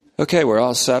Okay, we're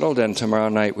all settled, and tomorrow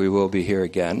night we will be here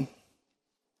again.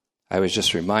 I was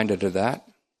just reminded of that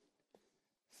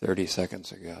 30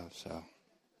 seconds ago. So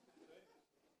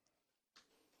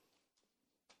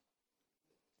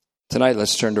tonight,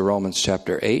 let's turn to Romans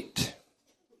chapter 8.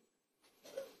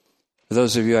 For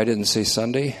those of you I didn't see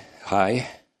Sunday, hi.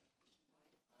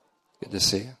 Good to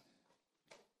see you.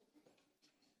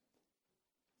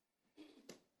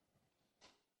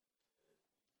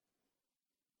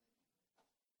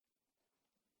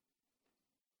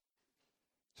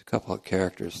 A couple of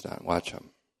characters down. Watch them.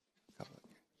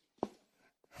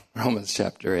 Romans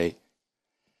chapter 8.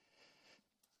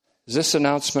 Is this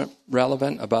announcement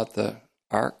relevant about the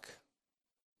ark?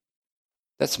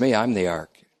 That's me. I'm the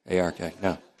ark. A-R-K.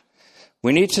 No.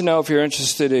 We need to know if you're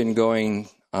interested in going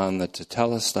on the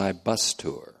Tetelestai bus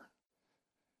tour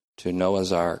to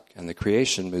Noah's Ark and the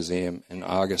Creation Museum in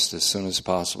August as soon as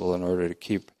possible in order to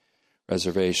keep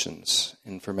reservations.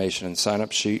 Information and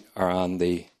sign-up sheet are on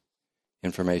the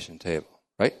information table,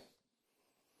 right?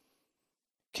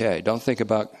 Okay, don't think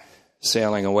about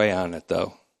sailing away on it,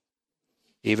 though,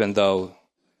 even though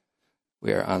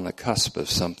we are on the cusp of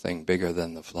something bigger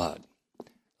than the flood.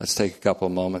 Let's take a couple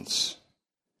moments.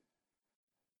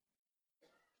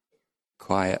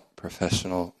 Quiet,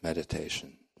 professional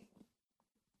meditation.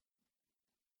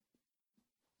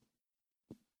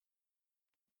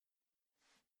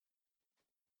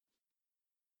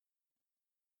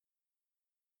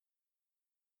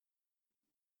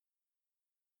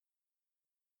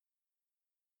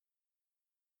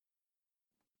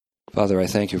 Father, I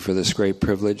thank you for this great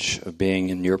privilege of being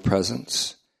in your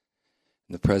presence,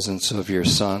 in the presence of your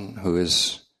Son, who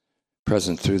is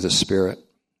present through the Spirit,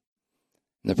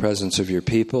 in the presence of your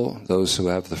people, those who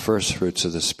have the first fruits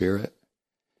of the Spirit.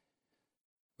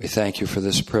 We thank you for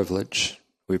this privilege.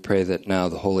 We pray that now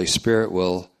the Holy Spirit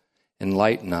will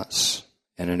enlighten us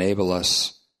and enable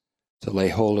us to lay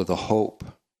hold of the hope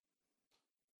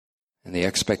and the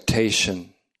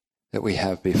expectation that we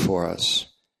have before us.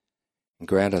 And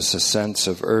grant us a sense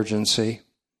of urgency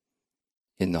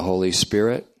in the Holy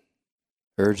Spirit,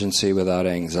 urgency without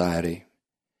anxiety.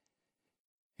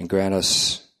 And grant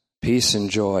us peace and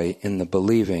joy in the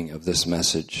believing of this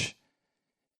message.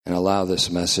 And allow this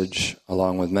message,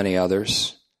 along with many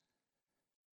others,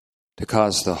 to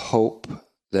cause the hope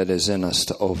that is in us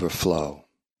to overflow.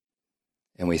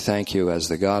 And we thank you as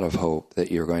the God of hope that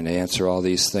you're going to answer all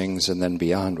these things and then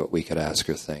beyond what we could ask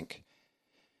or think.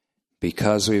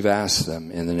 Because we've asked them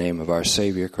in the name of our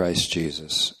Savior, Christ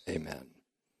Jesus. Amen.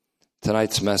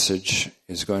 Tonight's message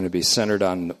is going to be centered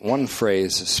on one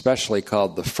phrase, especially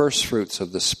called the first fruits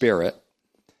of the Spirit.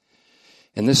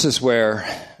 And this is where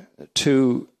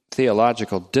two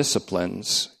theological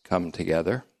disciplines come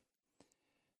together.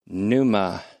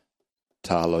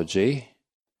 Pneumatology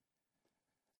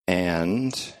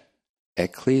and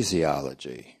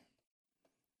ecclesiology.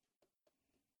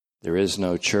 There is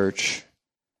no church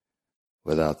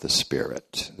without the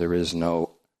Spirit. There is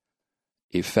no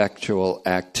effectual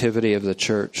activity of the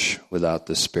church without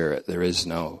the Spirit. There is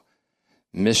no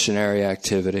missionary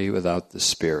activity without the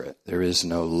Spirit. There is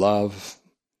no love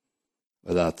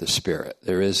without the Spirit.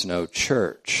 There is no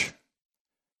church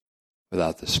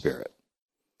without the Spirit.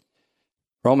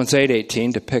 Romans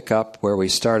 8:18, to pick up where we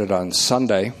started on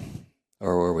Sunday,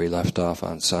 or where we left off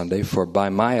on Sunday. For by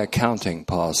my accounting,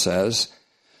 Paul says,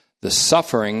 the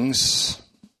sufferings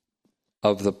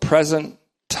of the present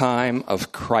time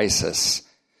of crisis.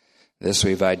 This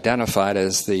we've identified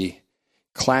as the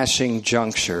clashing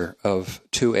juncture of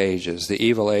two ages. The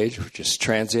evil age, which is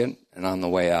transient and on the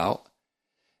way out,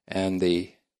 and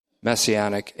the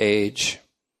messianic age,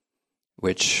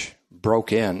 which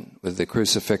broke in with the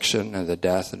crucifixion and the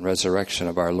death and resurrection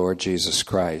of our Lord Jesus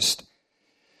Christ.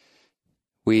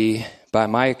 We, by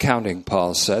my accounting,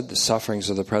 Paul said, the sufferings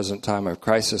of the present time of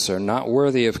crisis are not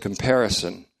worthy of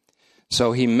comparison.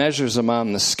 So he measures them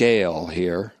on the scale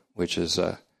here, which is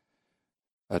a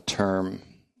term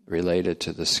related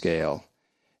to the scale.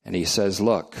 And he says,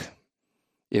 look,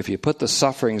 if you put the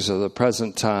sufferings of the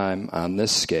present time on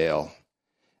this scale,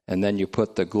 and then you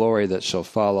put the glory that shall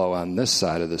follow on this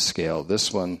side of the scale,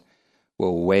 this one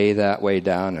will weigh that way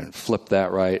down and flip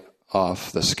that right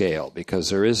off the scale, because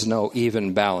there is no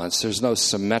even balance. There's no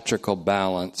symmetrical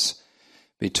balance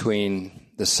between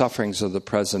the sufferings of the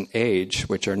present age,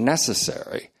 which are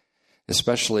necessary,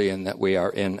 especially in that we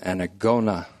are in an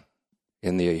agona,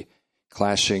 in the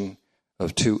clashing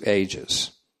of two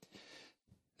ages.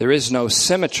 There is no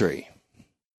symmetry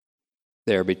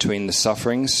there between the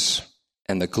sufferings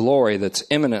and the glory that's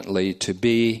imminently to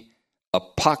be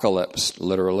apocalypsed,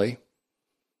 literally,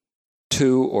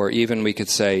 to, or even we could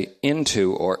say,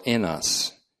 into or in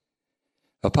us.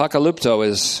 Apocalypto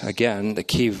is, again, the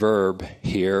key verb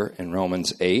here in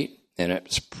Romans 8, and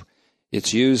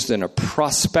it's used in a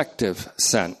prospective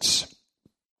sense,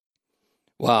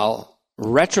 while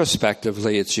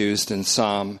retrospectively it's used in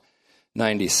Psalm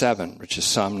 97, which is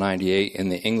Psalm 98 in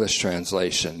the English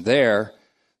translation. There,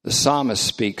 the psalmist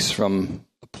speaks from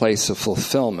a place of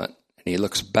fulfillment, and he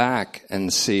looks back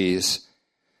and sees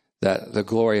that the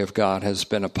glory of God has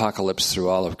been apocalypsed through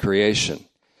all of creation.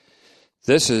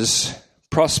 This is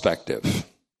prospective.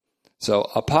 So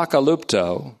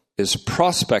apocalypto is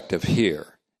prospective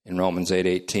here in Romans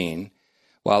 8:18,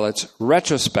 while it's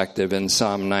retrospective in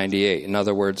Psalm 98. In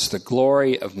other words, the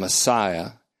glory of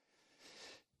Messiah,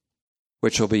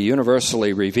 which will be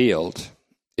universally revealed,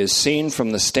 is seen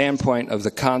from the standpoint of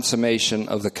the consummation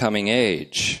of the coming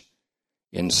age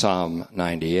in Psalm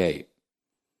 98.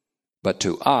 But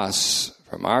to us,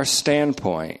 from our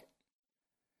standpoint,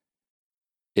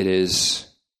 it is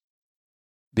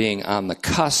being on the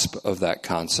cusp of that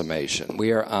consummation.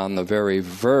 We are on the very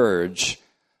verge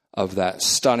of that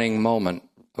stunning moment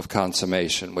of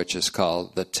consummation, which is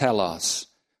called the telos,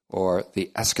 or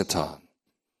the eschaton.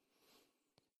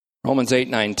 Romans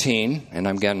 8:19, and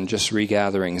I'm again just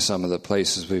regathering some of the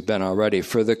places we've been already.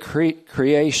 For the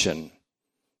creation,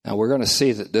 now we're going to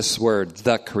see that this word,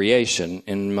 the creation,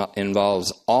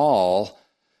 involves all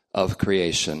of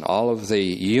creation, all of the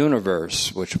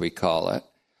universe, which we call it,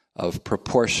 of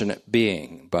proportionate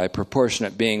being. By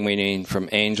proportionate being, we mean from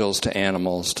angels to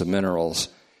animals to minerals.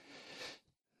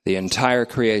 The entire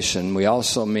creation. We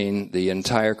also mean the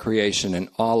entire creation in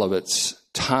all of its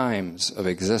times of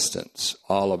existence,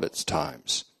 all of its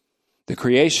times. The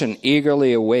creation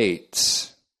eagerly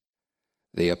awaits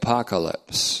the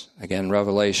apocalypse. Again,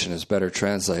 Revelation is better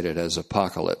translated as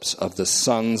apocalypse, of the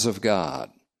sons of God,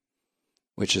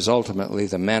 which is ultimately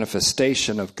the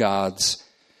manifestation of God's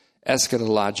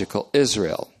eschatological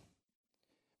Israel.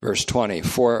 Verse 20,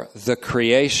 for the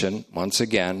creation, once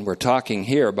again, we're talking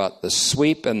here about the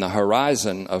sweep and the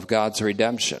horizon of God's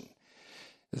redemption.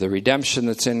 The redemption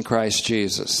that's in Christ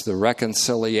Jesus, the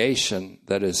reconciliation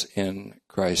that is in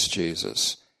Christ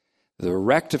Jesus, the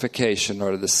rectification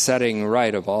or the setting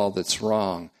right of all that's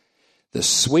wrong. The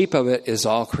sweep of it is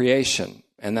all creation,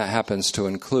 and that happens to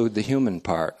include the human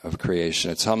part of creation.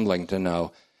 It's humbling to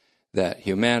know that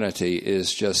humanity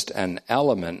is just an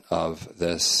element of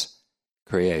this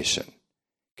creation,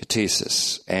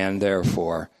 katesis, and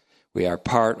therefore we are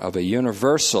part of a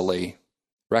universally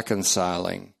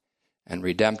reconciling and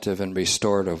redemptive and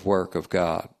restorative work of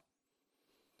God.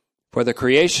 For the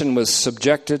creation was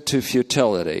subjected to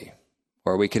futility,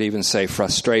 or we could even say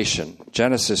frustration.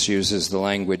 Genesis uses the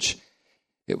language,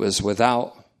 it was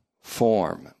without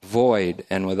form, void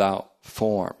and without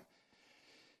form.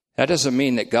 That doesn't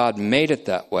mean that God made it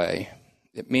that way.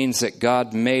 It means that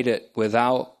God made it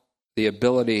without the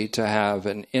ability to have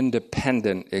an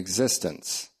independent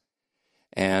existence.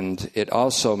 And it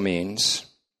also means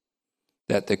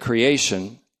that the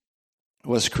creation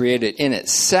was created in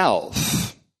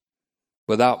itself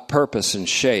without purpose and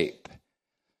shape,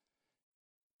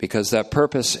 because that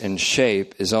purpose and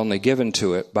shape is only given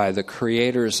to it by the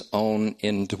Creator's own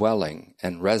indwelling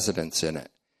and residence in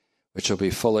it, which will be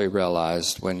fully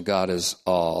realized when God is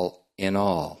all in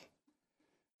all.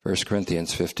 1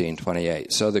 Corinthians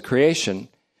 15:28. So the creation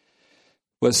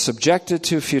was subjected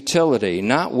to futility,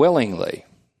 not willingly,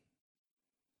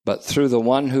 but through the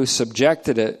one who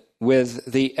subjected it with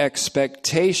the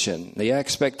expectation. The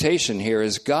expectation here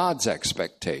is God's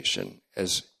expectation,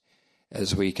 as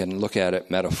we can look at it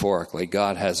metaphorically.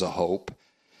 God has a hope,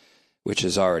 which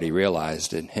is already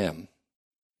realized in him.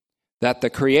 That the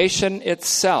creation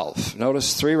itself,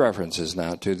 notice three references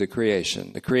now to the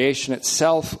creation. The creation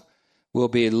itself will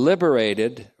be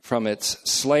liberated from its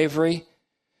slavery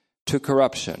to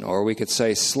corruption, or we could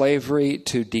say slavery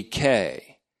to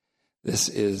decay. This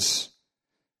is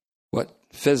what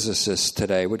physicists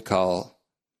today would call,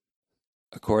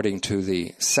 according to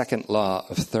the second law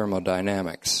of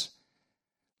thermodynamics,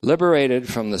 liberated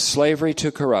from the slavery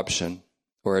to corruption,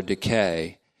 or a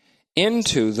decay,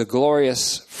 into the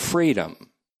glorious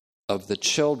freedom of the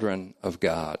children of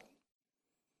God.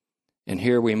 And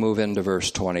here we move into verse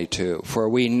 22. For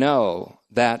we know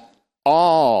that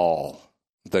all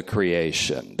the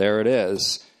creation, there it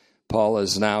is. Paul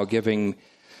is now giving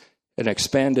an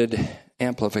expanded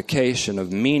amplification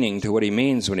of meaning to what he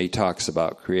means when he talks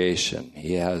about creation.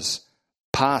 He has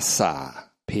pasa,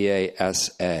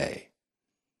 P-A-S-A,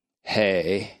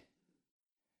 he,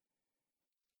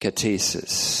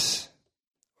 katesis,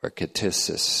 or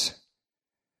katesis.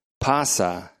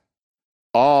 Pasa,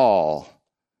 all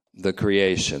the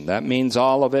creation. That means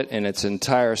all of it in its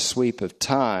entire sweep of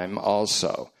time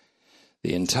also.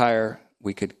 The entire,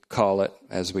 we could call it,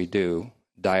 as we do,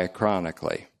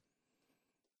 diachronically.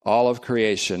 All of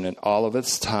creation and all of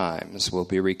its times will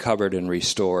be recovered and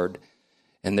restored,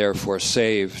 and therefore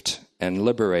saved and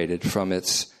liberated from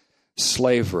its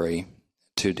slavery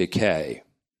to decay.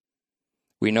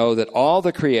 We know that all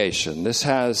the creation, this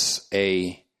has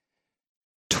a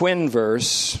twin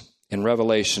verse in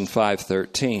Revelation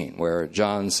 5:13, where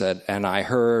John said, "And I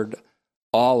heard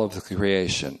all of the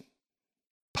creation,"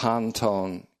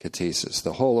 panton katesis,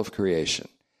 the whole of creation.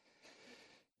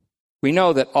 We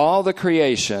know that all the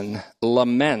creation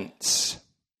laments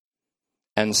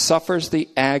and suffers the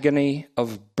agony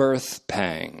of birth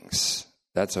pangs.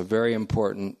 That's a very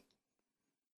important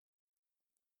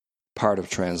part of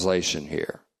translation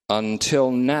here.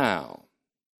 Until now.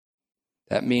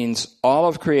 That means all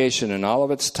of creation and all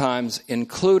of its times,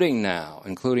 including now,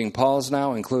 including Paul's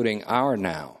now, including our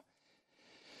now.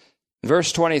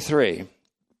 Verse 23,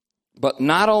 but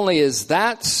not only is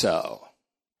that so,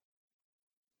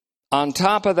 on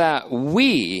top of that,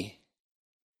 we,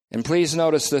 and please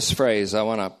notice this phrase, I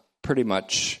want to pretty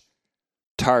much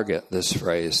target this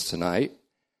phrase tonight,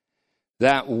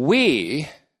 that we,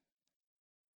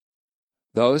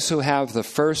 those who have the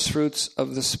first fruits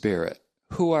of the Spirit,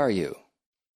 who are you?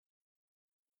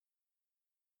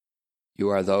 You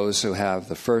are those who have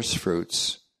the first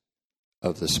fruits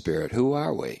of the Spirit. Who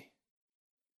are we?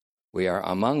 We are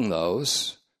among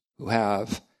those who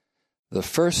have the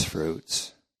first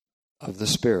fruits of the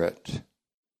Spirit.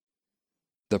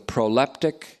 The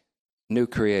proleptic new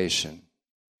creation.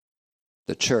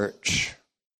 The church.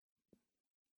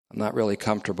 I'm not really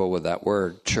comfortable with that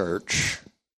word, church.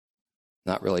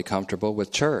 Not really comfortable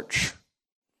with church.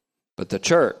 But the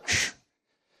church,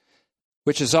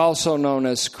 which is also known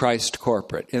as Christ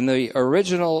corporate. In the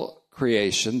original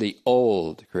creation, the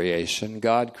old creation,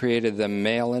 God created them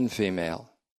male and female.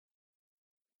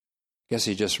 I guess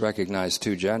he just recognized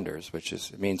two genders, which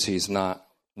means he's not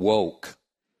woke.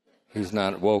 He's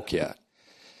not woke yet.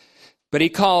 But he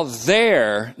called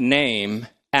their name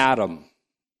Adam.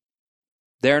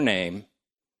 Their name.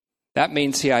 That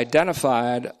means he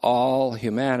identified all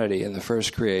humanity in the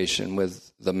first creation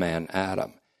with the man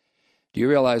Adam. Do you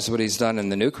realize what he's done in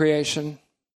the new creation?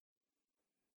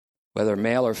 Whether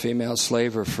male or female,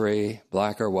 slave or free,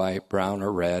 black or white, brown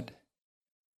or red,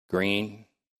 green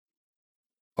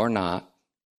or not,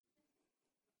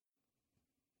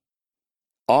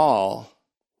 all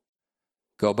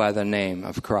go by the name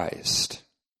of Christ.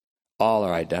 All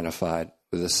are identified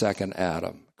with the second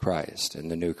Adam, Christ, in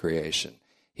the new creation.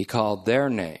 He called their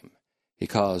name. He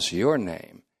calls your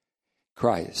name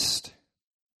Christ.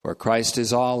 For Christ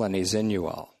is all and he's in you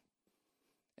all.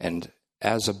 And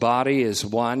as a body is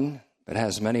one but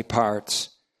has many parts,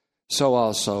 so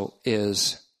also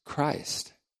is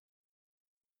Christ.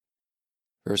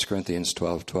 1 Corinthians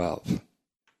 12:12.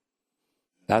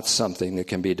 That's something that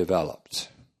can be developed.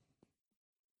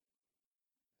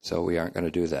 So we aren't going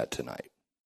to do that tonight.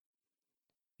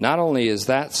 Not only is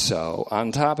that so,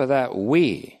 on top of that,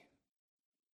 we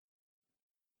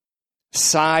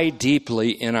sigh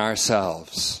deeply in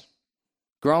ourselves.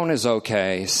 Groan is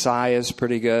okay, sigh is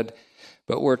pretty good,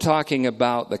 but we're talking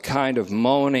about the kind of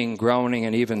moaning, groaning,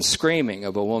 and even screaming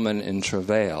of a woman in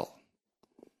travail.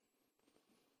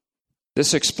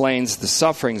 This explains the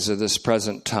sufferings of this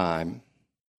present time,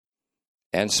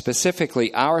 and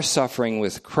specifically our suffering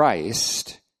with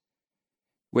Christ,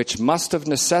 which must of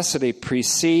necessity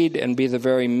precede and be the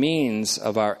very means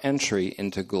of our entry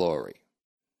into glory.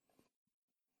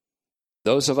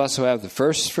 Those of us who have the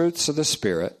first fruits of the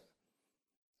Spirit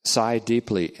sigh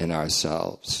deeply in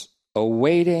ourselves,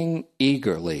 awaiting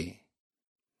eagerly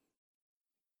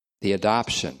the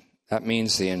adoption. That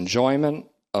means the enjoyment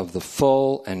of the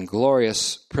full and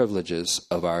glorious privileges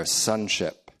of our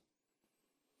sonship.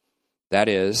 That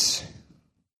is,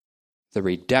 the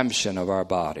redemption of our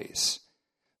bodies.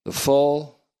 The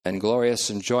full and glorious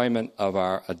enjoyment of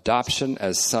our adoption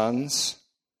as sons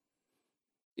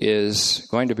is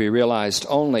going to be realized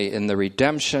only in the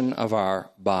redemption of our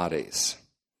bodies.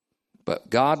 But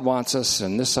God wants us,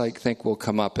 and this I think will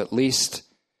come up at least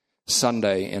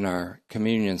Sunday in our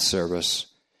communion service,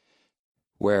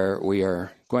 where we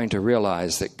are going to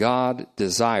realize that God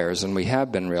desires, and we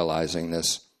have been realizing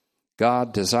this,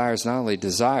 God desires, not only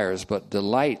desires, but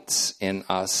delights in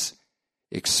us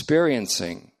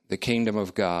experiencing the kingdom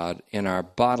of God in our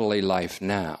bodily life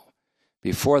now,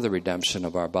 before the redemption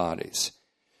of our bodies.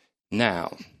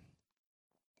 Now,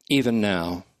 even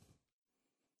now,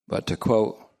 but to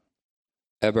quote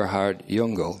Eberhard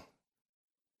Jungel,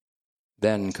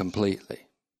 then completely.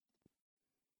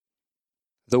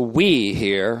 The we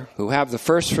here, who have the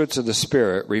first fruits of the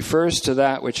Spirit, refers to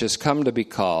that which has come to be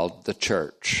called the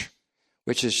church,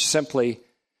 which is simply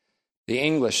the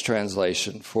English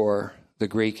translation for the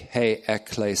Greek he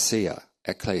ekklesia,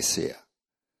 ecclesia.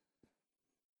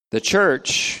 The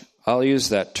church, I'll use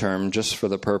that term just for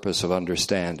the purpose of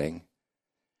understanding.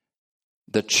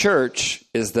 The church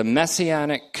is the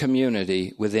messianic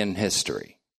community within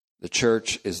history. The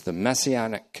church is the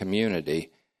messianic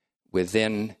community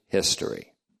within history.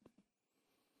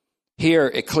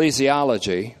 Here,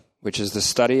 ecclesiology, which is the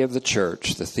study of the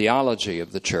church, the theology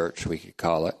of the church, we could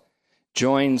call it,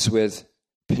 joins with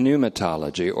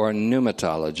pneumatology or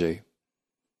pneumatology,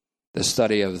 the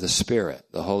study of the Spirit,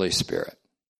 the Holy Spirit.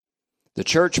 The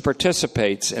church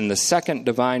participates in the second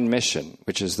divine mission,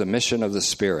 which is the mission of the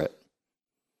Spirit.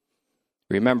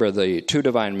 Remember, the two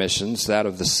divine missions, that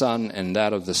of the Son and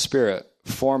that of the Spirit,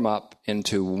 form up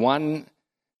into one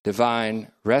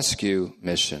divine rescue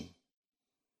mission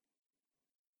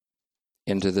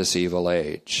into this evil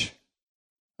age,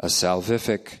 a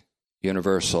salvific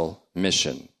universal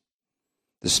mission.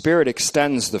 The Spirit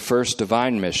extends the first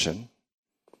divine mission,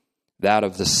 that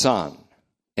of the Son,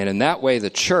 and in that way the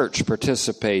church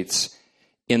participates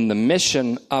in the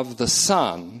mission of the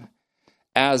Son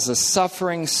as a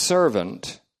suffering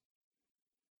servant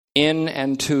in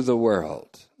and to the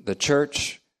world. The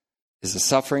church is a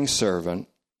suffering servant,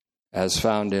 as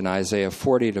found in Isaiah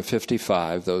 40 to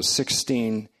 55, those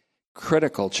 16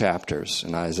 critical chapters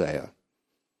in Isaiah.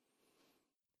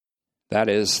 That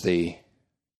is the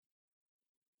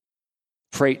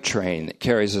freight train that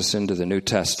carries us into the New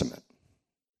Testament.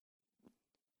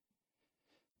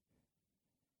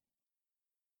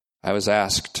 I was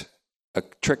asked a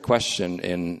trick question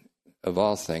in, of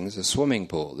all things, a swimming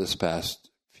pool this past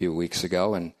few weeks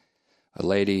ago, and a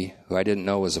lady who I didn't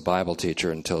know was a Bible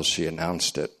teacher until she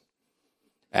announced it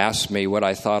asked me what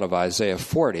I thought of Isaiah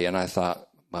 40, and I thought,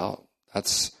 well,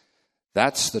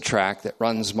 that's the track that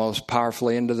runs most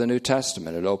powerfully into the New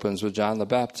Testament. It opens with John the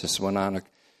Baptist,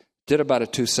 did about a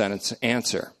 2-sentence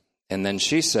answer. And then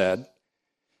she said,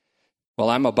 well,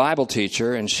 I'm a Bible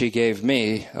teacher, and she gave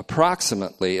me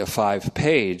approximately a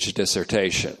 5-page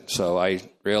dissertation. So I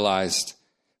realized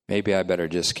maybe I better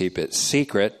just keep it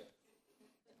secret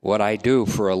what I do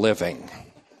for a living.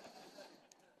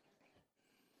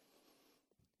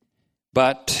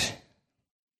 But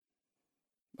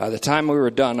by the time we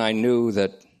were done, I knew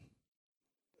that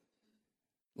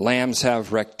lambs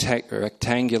have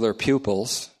rectangular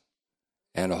pupils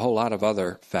and a whole lot of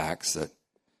other facts that...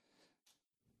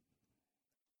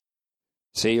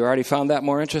 See, you already found that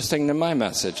more interesting than my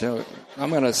message. I'm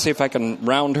going to see if I can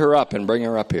round her up and bring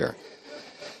her up here.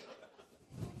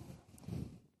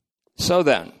 So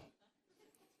then,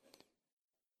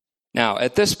 now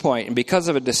at this point, and because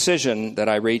of a decision that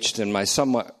I reached in my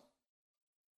somewhat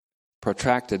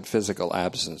protracted physical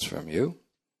absence from you,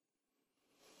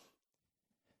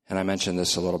 and I mentioned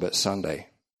this a little bit Sunday,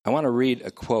 I want to read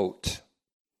a quote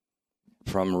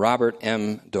from Robert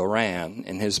M. Doran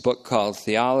in his book called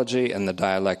Theology and the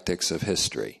Dialectics of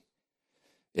History.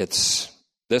 It's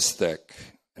this thick,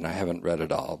 and I haven't read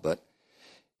it all, but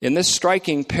in this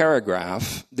striking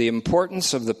paragraph, the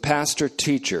importance of the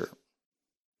pastor-teacher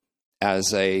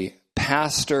as a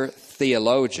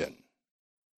pastor-theologian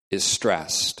is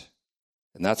stressed.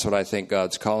 And that's what I think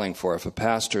God's calling for. If a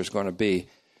pastor is going to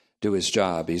do his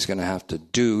job, he's going to have to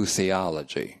do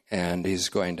theology, and he's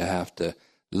going to have to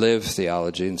live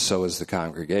theology, and so is the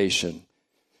congregation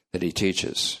that he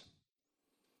teaches.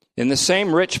 In the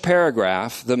same rich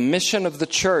paragraph, the mission of the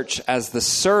church as the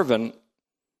servant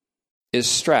is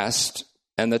stressed,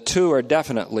 and the two are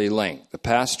definitely linked. The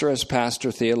pastor as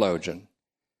pastor-theologian,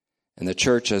 and the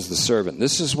church as the servant.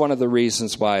 This is one of the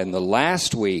reasons why in the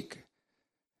last week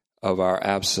of our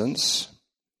absence,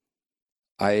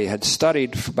 I had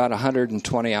studied for about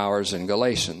 120 hours in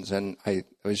Galatians, and I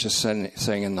was just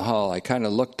saying in the hall, I kind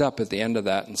of looked up at the end of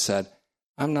that and said,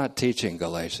 I'm not teaching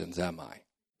Galatians, am I?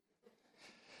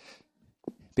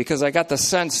 Because I got the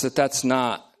sense that that's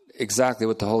not exactly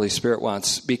what the Holy Spirit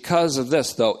wants. Because of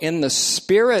this, though, in the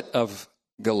spirit of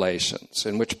Galatians,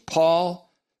 in which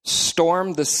Paul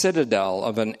stormed the citadel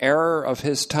of an error of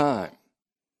his time,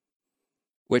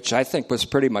 which I think was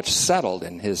pretty much settled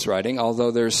in his writing,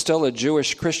 although there's still a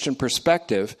Jewish Christian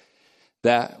perspective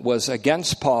that was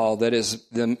against Paul that is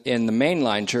in the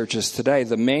mainline churches today.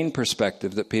 The main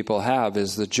perspective that people have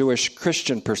is the Jewish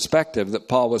Christian perspective that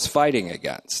Paul was fighting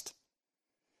against.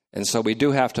 And so we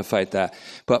do have to fight that.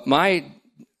 But my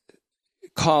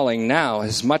calling now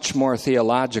is much more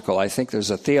theological. I think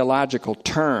there's a theological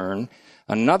turn,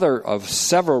 another of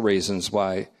several reasons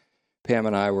why Pam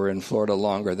and I were in Florida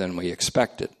longer than we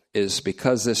expected, is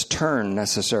because this turn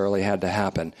necessarily had to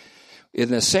happen. In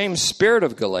the same spirit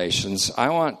of Galatians, I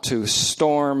want to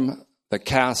storm the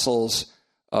castles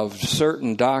of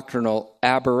certain doctrinal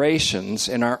aberrations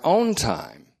in our own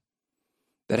time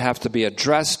that have to be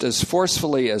addressed as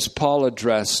forcefully as Paul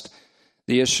addressed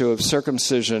the issue of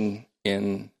circumcision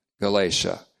in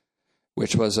Galatia,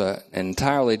 which was an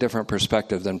entirely different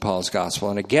perspective than Paul's gospel.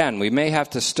 And again, we may have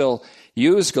to still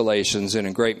use Galatians in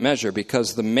a great measure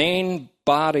because the main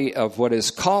body of what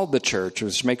is called the church,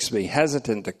 which makes me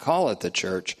hesitant to call it the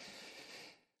church,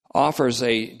 offers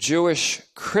a Jewish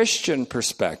Christian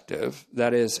perspective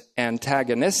that is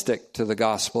antagonistic to the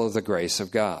gospel of the grace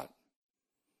of God.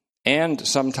 And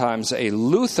sometimes a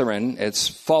Lutheran, it's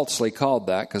falsely called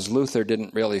that because Luther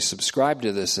didn't really subscribe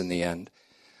to this in the end,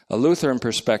 a Lutheran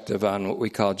perspective on what we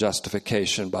call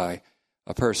justification by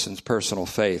a person's personal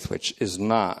faith, which is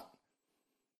not,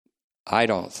 I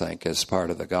don't think, as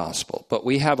part of the gospel. But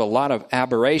we have a lot of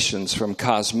aberrations from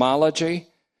cosmology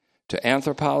to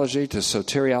anthropology to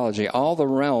soteriology. All the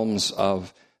realms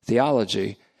of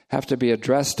theology have to be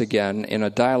addressed again in a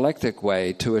dialectic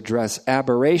way to address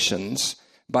aberrations.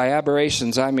 By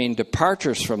aberrations, I mean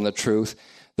departures from the truth.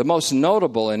 The most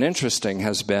notable and interesting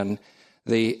has been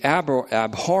the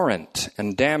abhorrent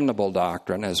and damnable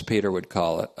doctrine, as Peter would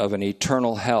call it, of an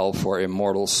eternal hell for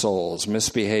immortal souls,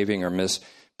 misbehaving or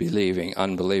misbelieving,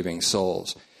 unbelieving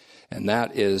souls. And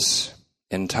that is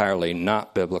entirely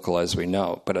not biblical, as we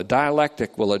know. But a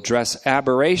dialectic will address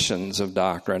aberrations of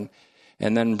doctrine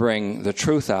and then bring the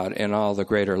truth out in all the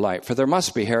greater light. For there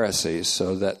must be heresies,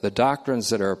 so that the doctrines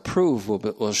that are approved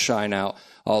will shine out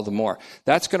all the more.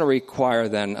 That's going to require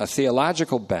then a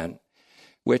theological bent,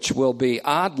 which will be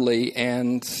oddly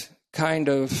and kind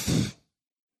of,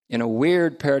 in a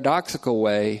weird, paradoxical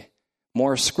way,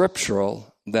 more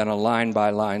scriptural than a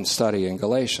line-by-line study in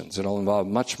Galatians. It'll involve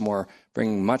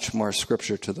bringing much more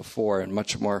scripture to the fore and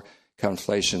much more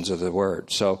conflations of the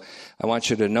word. So I want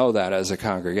you to know that as a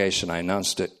congregation. I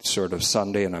announced it sort of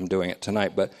Sunday, and I'm doing it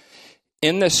tonight. But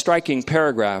in this striking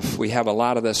paragraph, we have a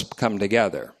lot of this come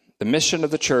together. The mission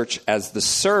of the church as the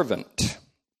servant.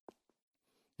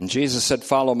 And Jesus said,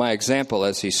 "Follow my example,"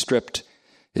 as he stripped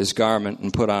his garment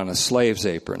and put on a slave's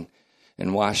apron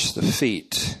and washed the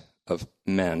feet of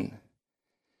men.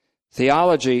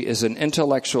 Theology is an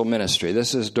intellectual ministry.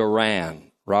 This is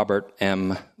Doran, Robert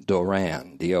M.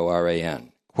 Doran,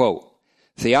 D-O-R-A-N. Quote,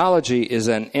 "Theology is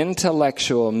an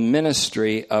intellectual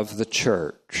ministry of the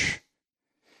church,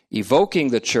 evoking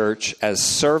the church as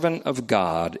servant of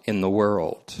God in the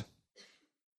world.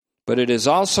 But it is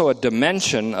also a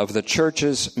dimension of the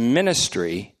church's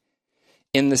ministry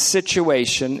in the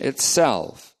situation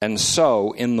itself, and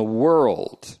so in the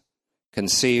world,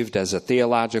 conceived as a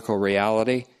theological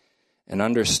reality and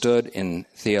understood in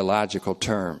theological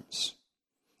terms.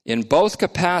 In both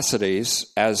capacities,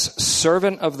 as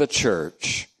servant of the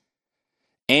church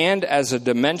and as a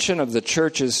dimension of the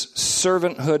church's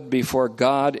servanthood before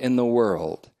God in the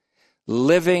world,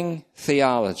 living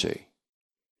theology,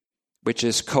 which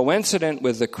is coincident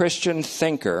with the Christian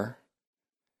thinker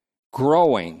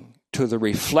growing to the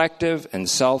reflective and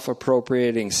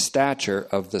self-appropriating stature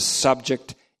of the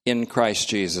subject in Christ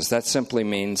Jesus." That simply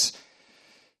means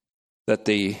that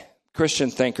the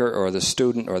Christian thinker or the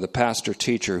student or the pastor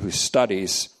teacher who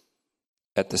studies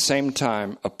at the same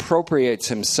time appropriates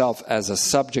himself as a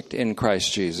subject in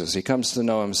Christ Jesus. He comes to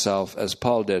know himself, as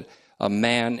Paul did, a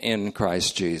man in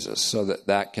Christ Jesus, so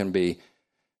that can be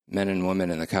men and women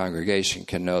in the congregation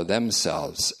can know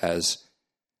themselves as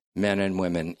men and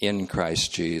women in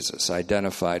Christ Jesus,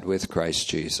 identified with Christ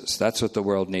Jesus. That's what the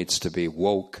world needs to be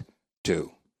woke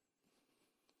to.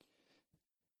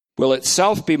 Will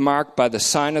itself be marked by the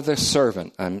sign of the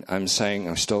servant, I'm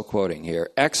still quoting here,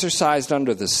 exercised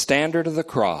under the standard of the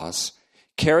cross,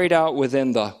 carried out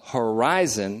within the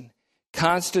horizon,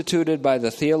 constituted by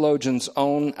the theologian's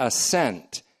own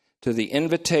assent to the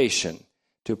invitation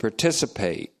to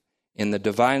participate in the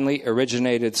divinely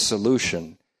originated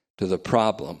solution to the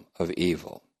problem of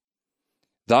evil.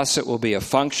 Thus, it will be a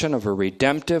function of a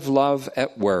redemptive love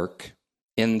at work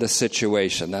in the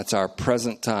situation. That's our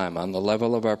present time, on the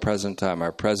level of our present time,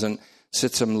 our present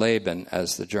Sitzumleben,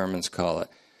 as the Germans call it,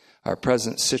 our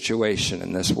present situation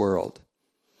in this world.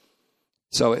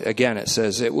 So again, it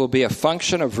says, it will be a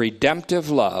function of redemptive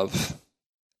love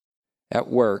at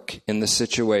work in the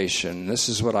situation. This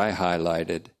is what I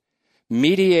highlighted.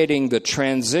 Mediating the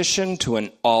transition to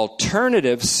an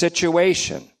alternative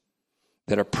situation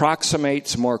that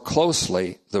approximates more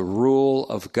closely the rule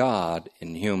of God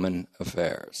in human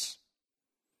affairs.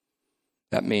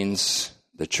 That means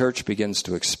the church begins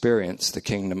to experience the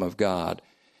kingdom of God.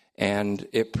 And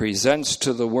it presents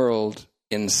to the world,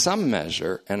 in some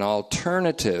measure, an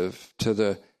alternative to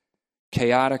the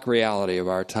chaotic reality of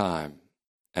our time.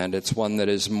 And it's one that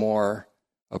is more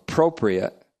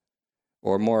appropriate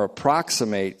or more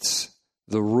approximates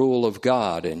the rule of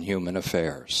God in human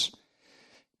affairs.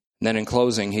 And then in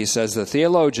closing, he says, the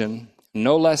theologian,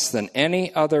 no less than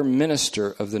any other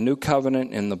minister of the new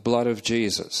covenant in the blood of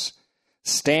Jesus,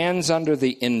 stands under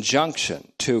the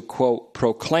injunction to, quote,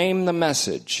 proclaim the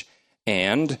message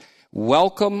and,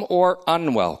 welcome or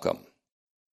unwelcome,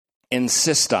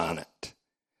 insist on it,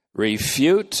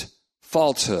 refute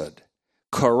falsehood,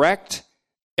 correct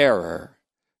error,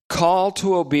 call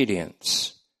to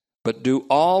obedience, but do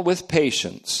all with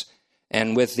patience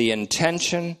and with the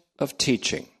intention of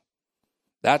teaching.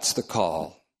 That's the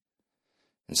call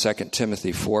in 2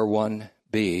 Timothy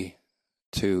 4:1b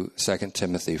to 2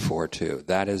 Timothy 4:2.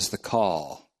 That is the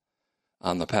call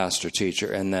on the pastor-teacher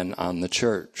and then on the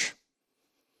church.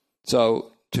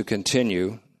 So, to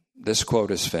continue, this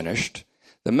quote is finished.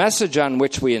 The message on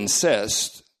which we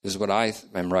insist is what I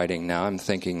am writing now. I'm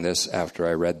thinking this after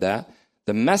I read that.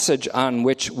 The message on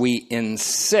which we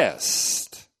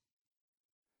insist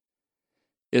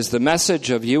is the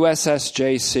message of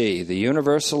USSJC, the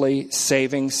universally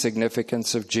saving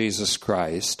significance of Jesus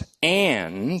Christ,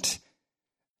 and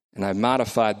I've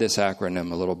modified this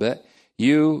acronym a little bit,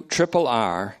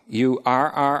 URRRICC,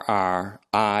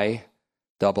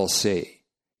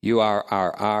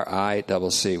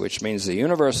 URRRICC, which means the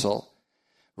universal,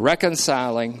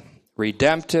 reconciling,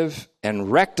 redemptive,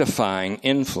 and rectifying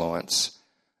influence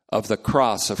of the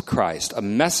cross of Christ, a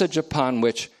message upon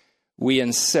which we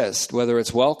insist, whether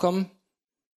it's welcome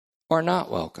or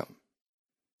not welcome.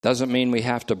 Doesn't mean we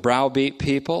have to browbeat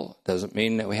people, doesn't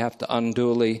mean that we have to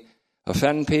unduly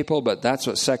offend people, but that's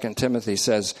what 2 Timothy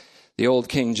says. The old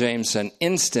King James said,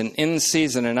 instant, in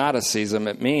season and out of season.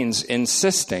 It means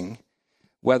insisting,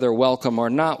 whether welcome or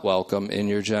not welcome in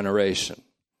your generation.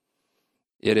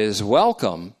 It is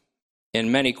welcome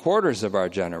in many quarters of our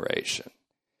generation.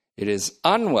 It is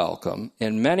unwelcome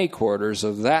in many quarters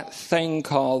of that thing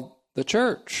called the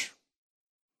church.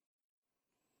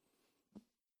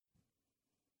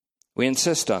 We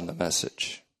insist on the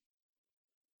message.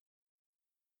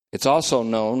 It's also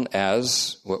known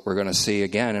as, what we're going to see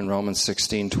again in Romans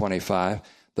 16:25,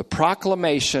 the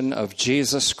proclamation of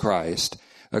Jesus Christ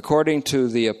according to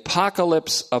the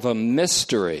apocalypse of a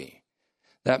mystery.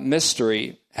 That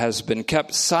mystery has been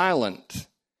kept silent,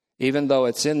 even though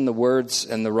it's in the words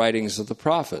and the writings of the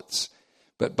prophets.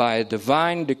 But by a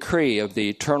divine decree of the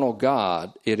eternal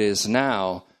God, it is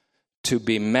now to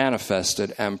be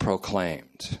manifested and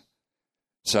proclaimed.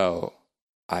 So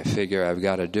I figure I've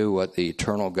got to do what the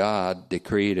eternal God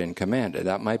decreed and commanded.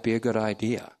 That might be a good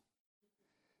idea.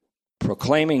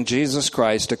 Proclaiming Jesus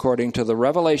Christ according to the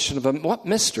revelation of what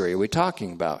mystery are we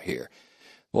talking about here?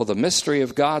 Well, the mystery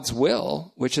of God's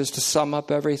will, which is to sum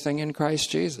up everything in Christ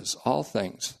Jesus, all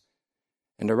things,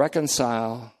 and to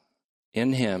reconcile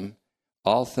in him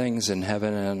all things in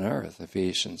heaven and on earth,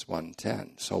 Ephesians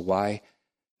 1:10. So why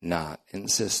not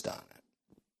insist on it?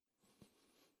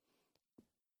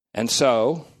 And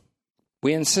so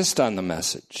we insist on the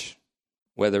message,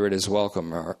 whether it is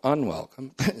welcome or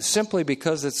unwelcome, simply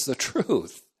because it's the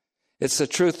truth. It's the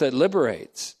truth that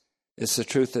liberates. It's the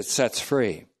truth that sets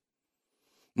free.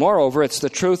 Moreover, it's the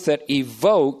truth that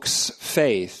evokes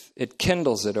faith. It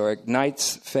kindles it or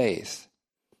ignites faith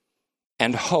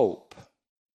and hope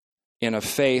in a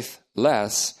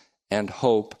faithless and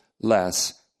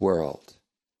hopeless world.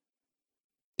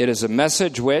 It is a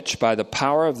message which, by the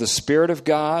power of the Spirit of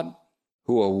God,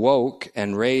 who awoke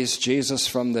and raised Jesus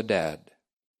from the dead,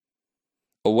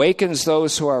 awakens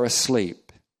those who are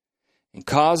asleep and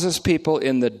causes people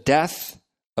in the death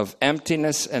of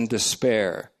emptiness and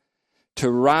despair to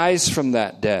rise from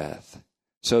that death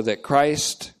so that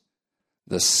Christ,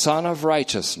 the Son of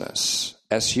Righteousness,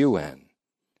 S-U-N,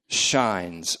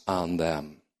 shines on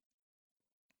them.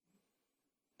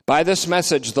 By this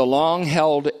message, the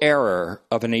long-held error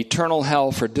of an eternal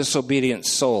hell for disobedient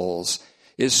souls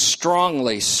is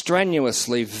strongly,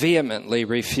 strenuously, vehemently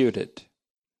refuted.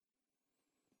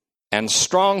 And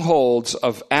strongholds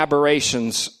of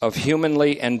aberrations of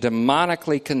humanly and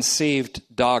demonically conceived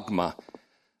dogma,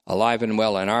 alive and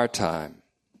well in our time,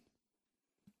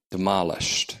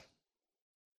 demolished.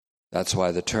 That's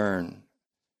why the turn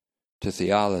to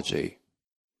theology.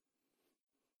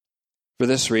 For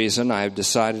this reason, I have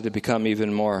decided to become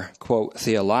even more, quote,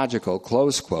 theological,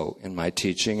 close quote, in my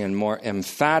teaching and more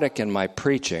emphatic in my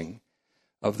preaching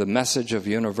of the message of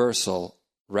universal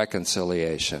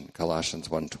reconciliation, Colossians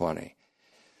 1:20.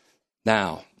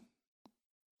 Now,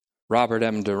 Robert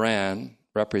M. Duran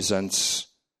represents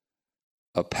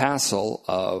a passel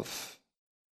of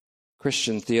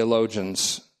Christian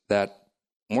theologians that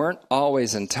weren't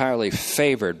always entirely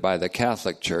favored by the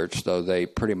Catholic Church, though they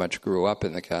pretty much grew up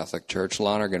in the Catholic Church.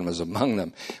 Lonergan was among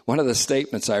them. One of the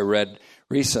statements I read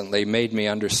recently made me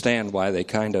understand why they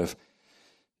kind of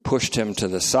pushed him to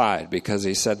the side, because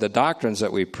he said the doctrines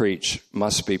that we preach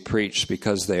must be preached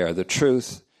because they are the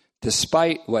truth,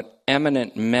 despite what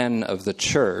eminent men of the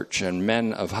church and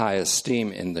men of high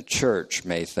esteem in the church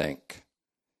may think.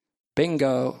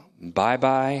 Bingo,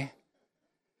 bye-bye,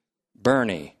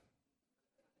 Bernie.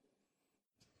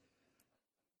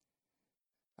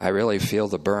 I really feel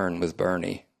the burn with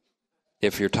Bernie,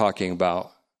 if you're talking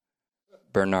about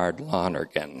Bernard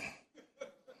Lonergan.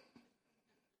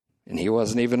 And he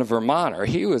wasn't even a Vermonter.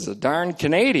 He was a darn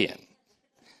Canadian.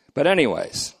 But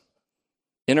anyways,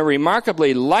 in a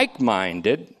remarkably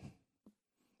like-minded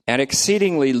and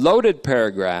exceedingly loaded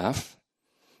paragraph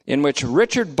in which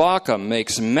Richard Bauckham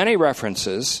makes many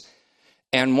references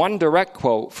and one direct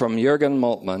quote from Jürgen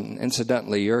Moltmann.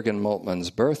 Incidentally, Jürgen Moltmann's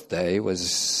birthday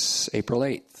was April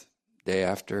 8th, day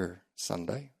after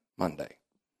Sunday, Monday.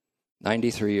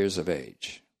 93 years of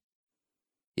age.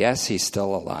 Yes, he's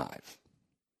still alive.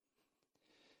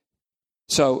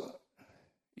 So,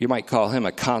 you might call him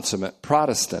a consummate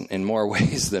Protestant in more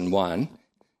ways than one.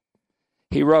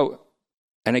 He wrote,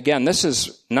 and again, this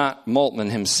is not Moltmann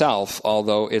himself,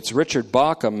 although it's Richard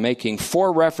Bauckham making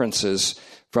 4 references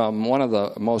from one of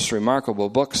the most remarkable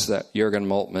books that Jürgen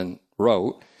Moltmann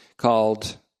wrote,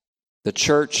 called The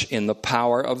Church in the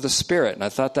Power of the Spirit. And I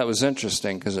thought that was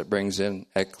interesting because it brings in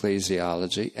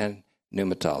ecclesiology and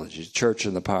pneumatology, Church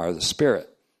in the Power of the Spirit.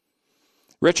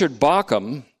 Richard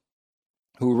Bauckham,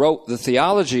 who wrote The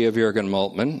Theology of Jürgen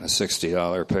Moltmann, a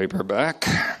 $60 paperback,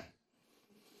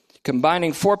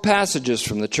 combining 4 passages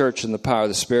from The Church in the Power of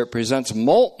the Spirit, presents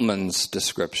Moltmann's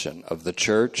description of the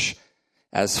church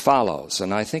as follows.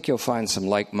 And I think you'll find some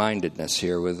like-mindedness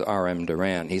here with R.M.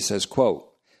 Duran. He says, quote,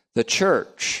 "The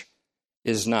church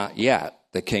is not yet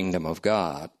the kingdom of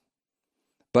God,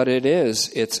 but it is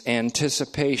its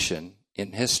anticipation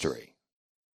in history.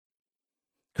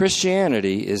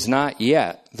 Christianity is not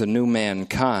yet the new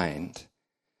mankind,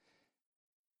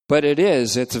 but it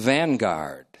is its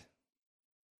vanguard.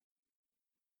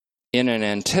 In an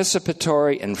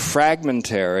anticipatory and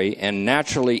fragmentary and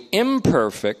naturally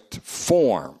imperfect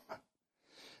form,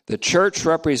 the church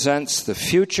represents the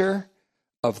future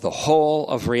of the whole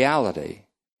of reality,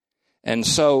 and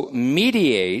so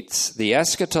mediates the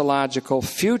eschatological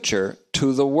future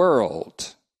to the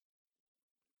world.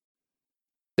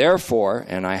 Therefore,"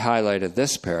 and I highlighted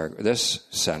this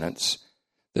sentence,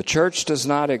 "the church does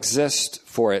not exist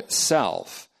for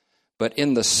itself, but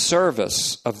in the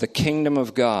service of the kingdom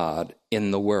of God in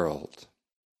the world.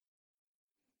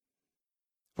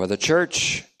 For the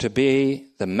church to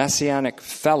be the messianic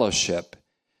fellowship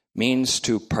means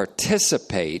to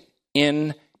participate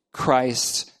in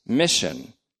Christ's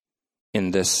mission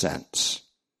in this sense."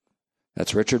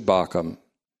 That's Richard Bauckham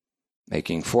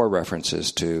making 4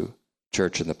 references to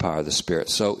Church in the Power of the Spirit.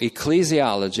 So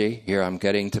ecclesiology, here I'm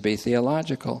getting to be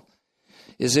theological,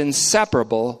 is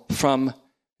inseparable from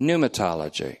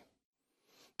pneumatology.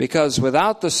 Because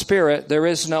without the Spirit, there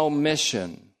is no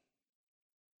mission.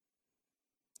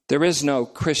 There is no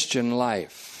Christian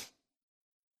life.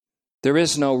 There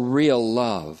is no real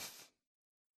love.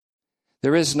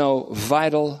 There is no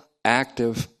vital,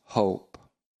 active hope.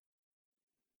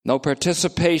 No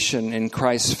participation in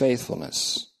Christ's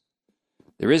faithfulness.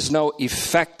 There is no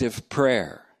effective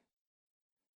prayer.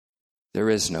 There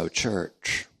is no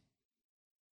church.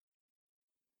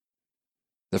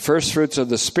 The first fruits of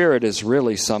the Spirit is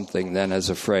really something, then, as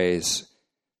a phrase.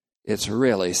 It's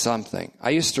really something.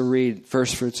 I used to read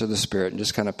first fruits of the Spirit and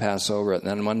just kind of pass over it. And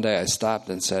then one day I stopped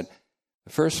and said,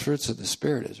 the first fruits of the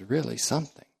Spirit is really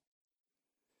something.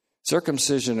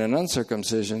 Circumcision and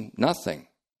uncircumcision, nothing.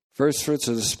 First fruits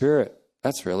of the Spirit,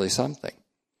 that's really something.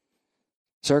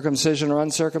 Circumcision or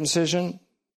uncircumcision,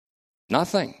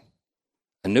 nothing.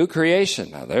 A new creation,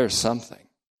 now there's something.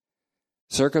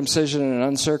 Circumcision and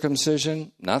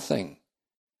uncircumcision, nothing.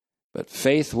 But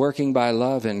faith working by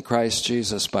love in Christ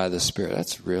Jesus by the Spirit,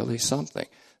 that's really something.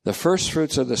 The first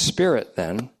fruits of the Spirit,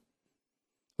 then,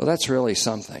 well, that's really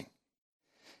something.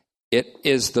 It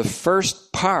is the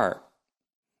first part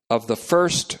of the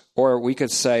first, or we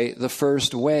could say the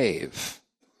first wave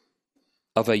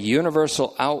of a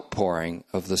universal outpouring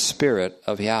of the Spirit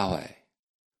of Yahweh,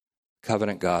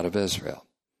 covenant God of Israel.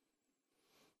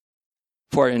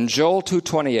 For in Joel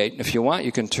 2:28, if you want,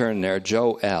 you can turn there.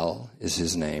 Joel is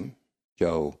his name.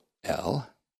 Joel.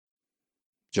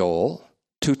 Joel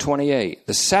 2:28.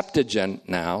 The Septuagint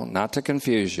now, not to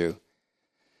confuse you,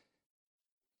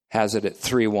 has it at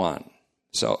 3:1.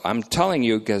 So I'm telling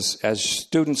you, because as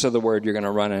students of the Word, you're going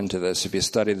to run into this. If you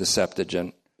study the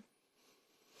Septuagint,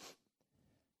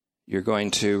 you're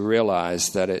going to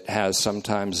realize that it has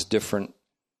sometimes different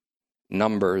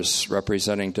numbers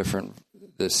representing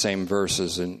the same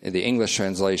verses. In the English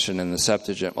translation and the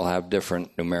Septuagint will have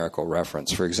different numerical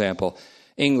reference. For example,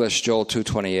 English, Joel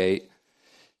 2:28.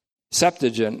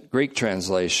 Septuagint, Greek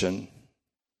translation,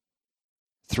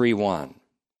 3:1.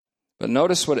 But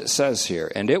notice what it says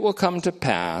here. And it will come to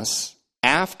pass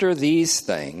after these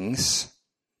things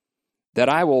that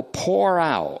I will pour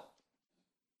out.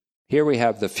 Here we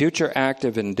have the future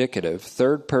active indicative,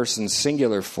 third person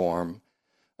singular form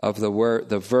of the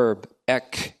verb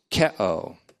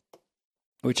ekkeo,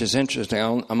 which is interesting.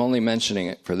 I'm only mentioning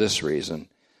it for this reason.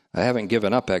 I haven't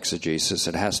given up exegesis.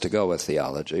 It has to go with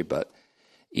theology, but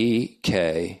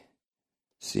ekkcheo,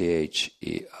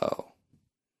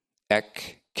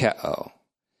 ekkeo,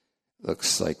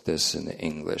 looks like this in the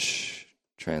English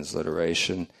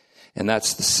transliteration. And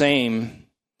that's the same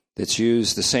that's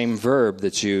used, the same verb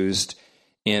that's used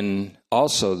in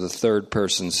also the third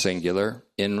person singular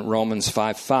in Romans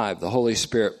 5:5. The Holy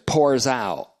Spirit pours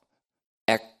out,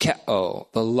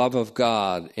 ekkeo, the love of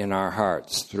God in our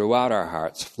hearts, throughout our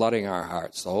hearts, flooding our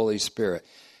hearts, the Holy Spirit.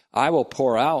 I will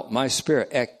pour out my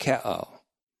Spirit, ekkeo,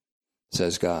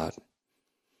 says God.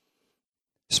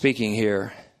 Speaking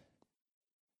here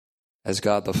as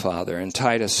God the Father. In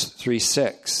Titus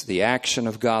 3:6, the action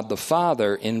of God the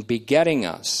Father in begetting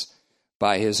us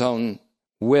by his own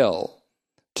will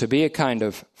to be a kind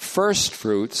of first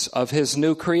fruits of his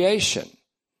new creation.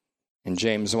 In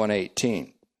James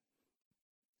 1:18.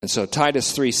 And so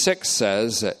Titus 3:6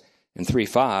 says that in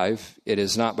 3:5, it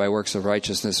is not by works of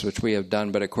righteousness which we have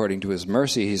done, but according to his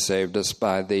mercy he saved us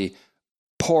by the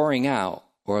pouring out,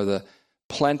 or the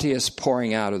plenteous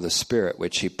pouring out of the Spirit,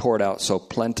 which he poured out so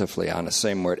plentifully on the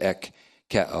same word,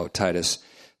 ekkeo, Titus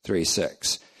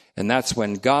 3:6. And that's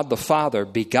when God the Father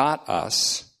begot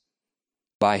us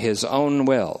by his own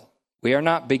will. We are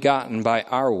not begotten by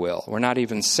our will. We're not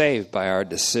even saved by our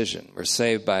decision. We're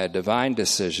saved by a divine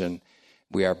decision.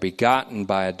 We are begotten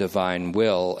by a divine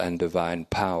will and divine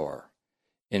power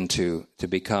to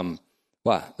become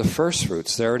what? The first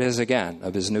fruits, there it is again,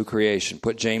 of his new creation.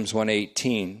 Put James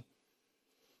 1:18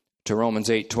 to Romans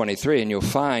 8:23, and you'll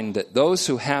find that those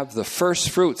who have the first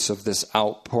fruits of this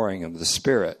outpouring of the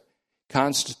Spirit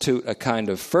constitute a kind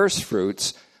of first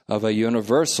fruits of a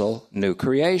universal new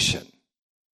creation.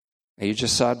 And you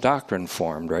just saw doctrine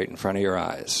formed right in front of your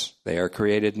eyes. They are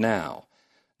created now.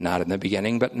 Not in the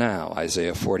beginning, but now.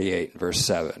 Isaiah 48, verse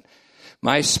 7.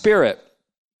 My Spirit,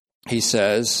 he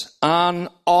says, on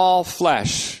all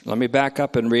flesh. Let me back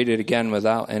up and read it again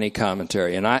without any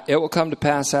commentary. And it will come to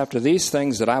pass after these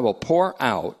things that I will pour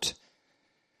out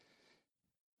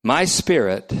my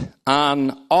Spirit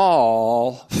on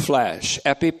all flesh.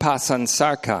 Epipasan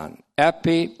sarkan.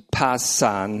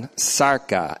 Epipasan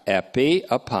sarka. Epi,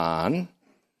 upon.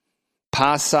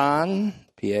 Pasan,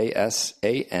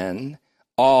 P-A-S-A-N.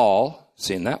 All,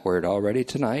 seen that word already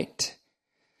tonight.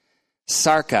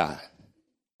 Sarka,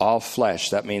 all flesh.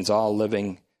 That means all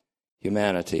living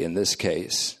humanity in this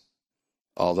case.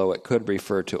 Although it could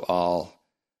refer to all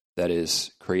that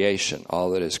is creation,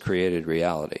 all that is created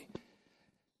reality.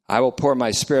 I will pour my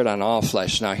Spirit on all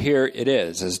flesh. Now here it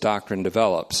is as doctrine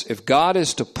develops. If God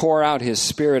is to pour out his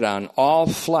Spirit on all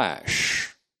flesh,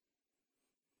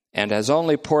 and has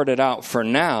only poured it out for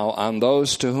now on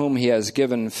those to whom he has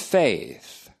given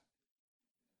faith,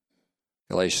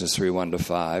 Galatians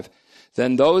 3:1-5,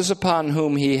 then those upon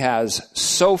whom he has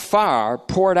so far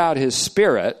poured out his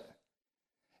Spirit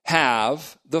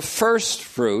have the first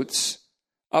fruits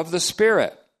of the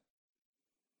Spirit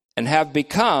and have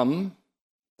become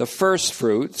the first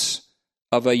fruits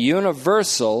of a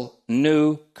universal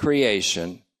new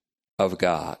creation of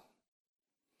God.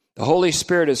 The Holy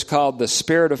Spirit is called the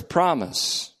Spirit of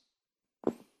promise,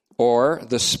 or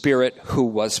the Spirit who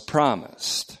was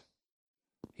promised.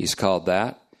 He's called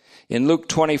that. In Luke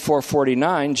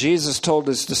 24:49, Jesus told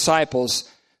his disciples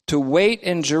to wait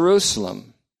in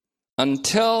Jerusalem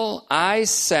until I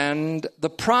send the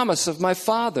promise of my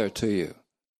Father to you.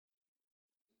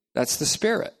 That's the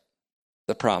Spirit,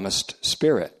 the promised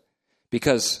Spirit.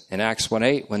 Because in Acts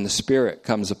 1:8, when the Spirit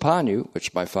comes upon you,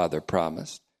 which my Father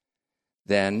promised,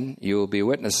 then you will be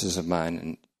witnesses of mine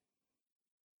in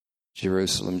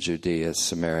Jerusalem, Judea,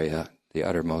 Samaria, the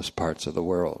uttermost parts of the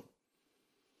world.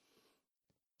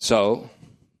 So,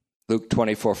 Luke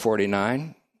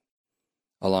 24:49,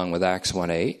 along with Acts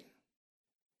 1:8,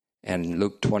 And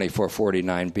Luke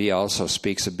 24:49b also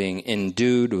speaks of being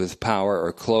endued with power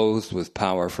or clothed with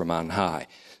power from on high.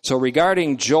 So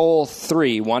regarding Joel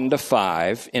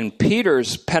 3:1-5, in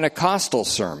Peter's Pentecostal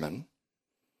sermon,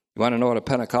 you want to know what a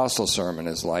Pentecostal sermon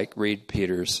is like? Read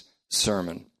Peter's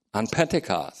sermon on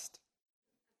Pentecost.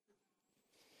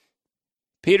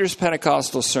 Peter's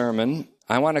Pentecostal sermon,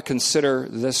 I want to consider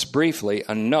this briefly,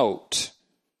 a note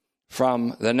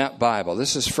from the Net Bible.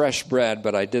 This is fresh bread,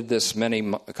 but I did this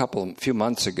a few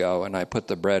months ago, and I put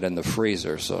the bread in the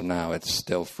freezer, so now it's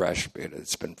still fresh, but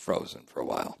it's been frozen for a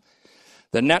while.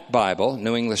 The Net Bible,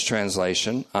 New English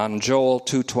translation, on Joel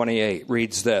 2:28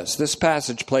 reads this: "This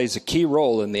passage plays a key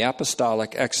role in the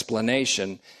apostolic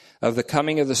explanation of the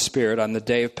coming of the Spirit on the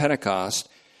day of Pentecost,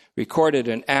 recorded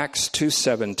in Acts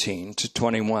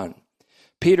 2:17-21.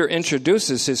 Peter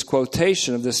introduces his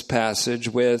quotation of this passage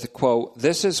with, quote,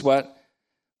 "This is what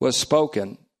was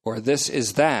spoken," or "this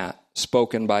is that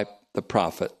spoken by the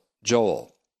prophet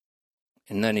Joel."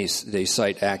 And then they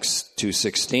cite Acts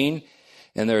 2:16,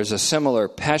 and there's a similar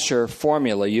Pesher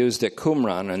formula used at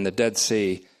Qumran in the Dead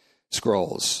Sea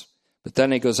Scrolls. But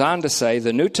then he goes on to say,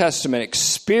 the New Testament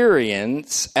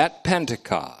experience at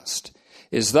Pentecost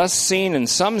is thus seen in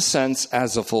some sense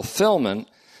as a fulfillment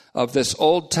of this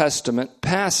Old Testament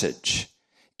passage,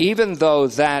 even though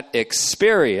that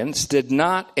experience did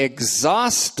not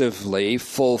exhaustively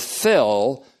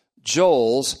fulfill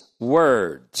Joel's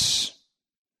words.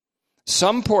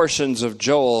 Some portions of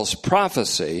Joel's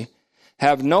prophecy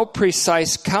have no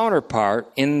precise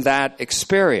counterpart in that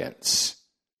experience.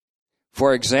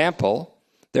 For example,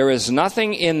 there is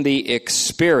nothing in the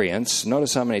experience,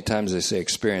 notice how many times they say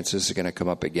experience, this is going to come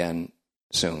up again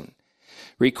soon,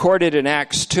 recorded in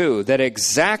Acts 2 that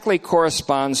exactly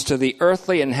corresponds to the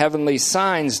earthly and heavenly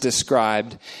signs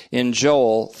described in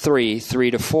Joel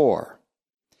 3:3-4.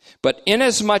 But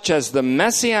inasmuch as the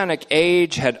Messianic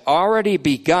age had already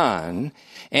begun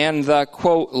and the,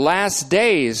 quote, last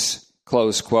days,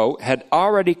 close quote, had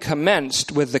already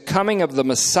commenced with the coming of the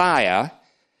Messiah,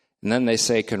 and then they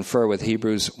say confer with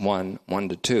Hebrews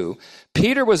 1:1-2,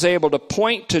 Peter was able to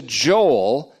point to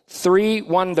Joel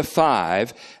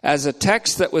 3:1-5 as a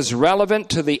text that was relevant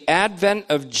to the advent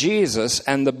of Jesus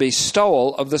and the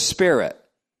bestowal of the Spirit.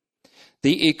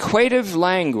 The equative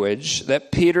language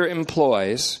that Peter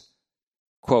employs,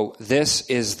 quote, "this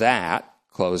is that,"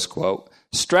 close quote,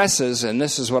 stresses, and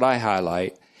this is what I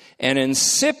highlight, an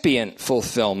incipient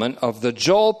fulfillment of the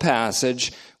Joel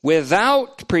passage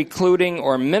without precluding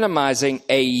or minimizing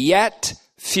a yet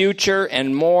future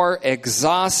and more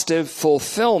exhaustive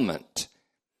fulfillment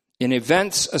in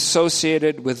events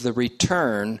associated with the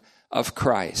return of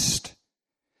Christ.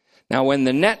 Now, when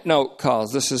the Net Note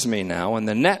calls, this is me now, when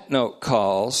the Net Note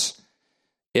calls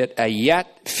it a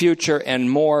yet future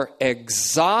and more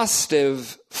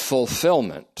exhaustive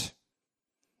fulfillment,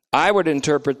 I would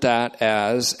interpret that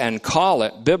as, and call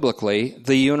it biblically,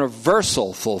 the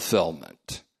universal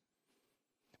fulfillment.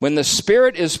 When the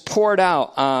Spirit is poured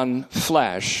out on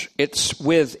flesh, it's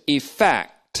with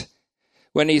effect.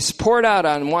 When he's poured out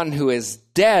on one who is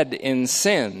dead in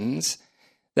sins,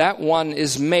 that one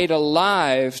is made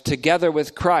alive together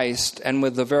with Christ and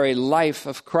with the very life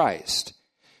of Christ.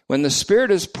 When the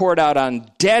Spirit is poured out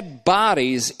on dead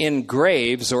bodies in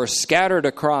graves or scattered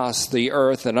across the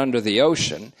earth and under the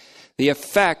ocean, the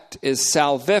effect is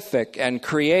salvific and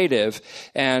creative,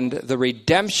 and the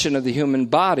redemption of the human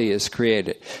body is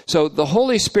created. So the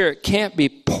Holy Spirit can't be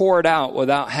poured out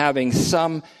without having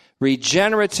some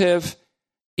regenerative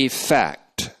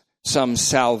effect, some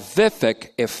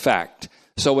salvific effect.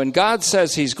 So when God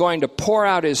says he's going to pour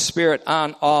out his Spirit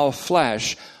on all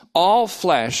flesh,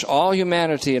 all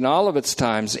humanity in all of its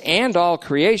times, and all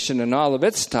creation in all of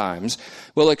its times,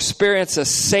 will experience a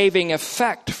saving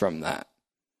effect from that,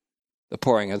 the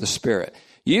pouring of the Spirit.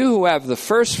 You who have the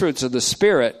first fruits of the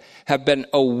Spirit have been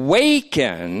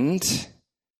awakened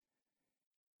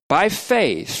by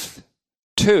faith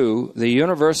to the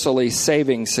universally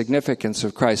saving significance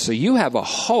of Christ. So you have a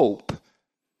hope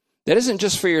that isn't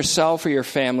just for yourself or your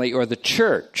family or the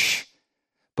church,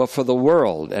 but for the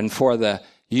world and for the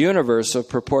universe of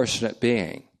proportionate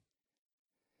being.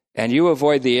 And you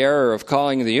avoid the error of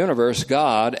calling the universe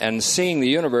God and seeing the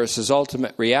universe as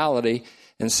ultimate reality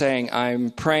and saying, I'm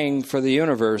praying for the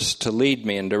universe to lead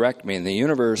me and direct me, and the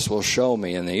universe will show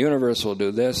me, and the universe will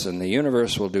do this, and the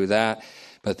universe will do that.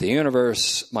 But the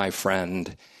universe, my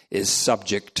friend, is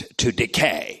subject to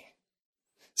decay.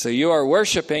 So you are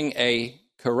worshiping a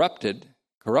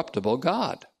corruptible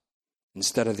God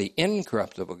instead of the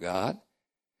incorruptible God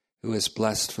who is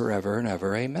blessed forever and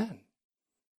ever. Amen.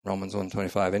 Romans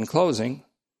 1:25. In closing,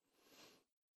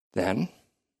 then,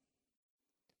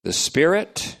 The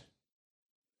Spirit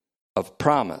of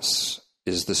promise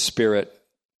is the Spirit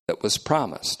that was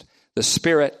promised. The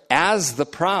Spirit as the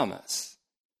promise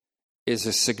is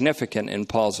significant in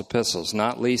Paul's epistles,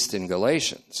 not least in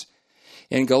Galatians.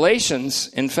 In Galatians,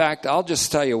 in fact, I'll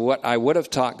just tell you what I would have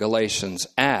taught Galatians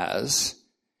as,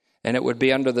 and it would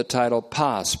be under the title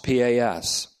PAS,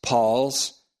 P-A-S,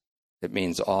 Paul's, it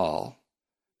means all,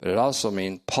 but it also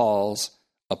means Paul's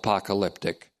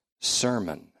apocalyptic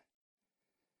sermon.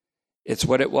 It's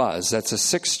what it was. That's a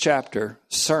 6-chapter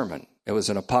sermon. It was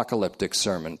an apocalyptic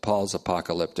sermon, Paul's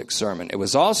apocalyptic sermon. It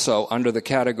was also under the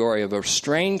category of a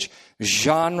strange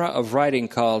genre of writing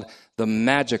called the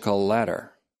magical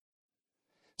letter.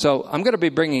 So I'm going to be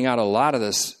bringing out a lot of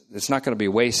this. It's not going to be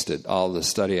wasted, all the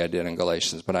study I did in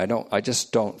Galatians, but I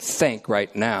just don't think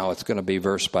right now it's going to be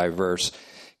verse by verse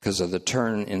because of the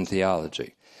turn in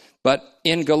theology. But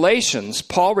in Galatians,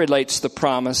 Paul relates the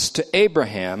promise to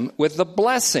Abraham with the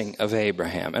blessing of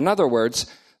Abraham. In other words,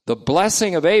 the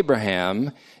blessing of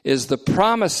Abraham is the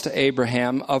promise to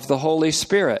Abraham of the Holy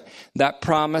Spirit. That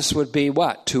promise would be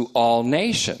what? To all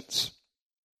nations.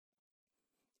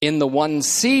 In the one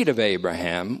seed of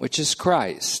Abraham, which is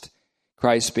Christ.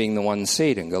 Christ being the one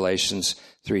seed in Galatians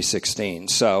 3:16.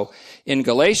 So in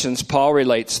Galatians, Paul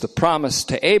relates the promise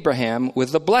to Abraham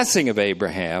with the blessing of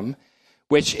Abraham,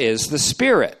 which is the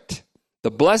Spirit.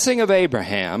 The blessing of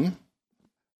Abraham,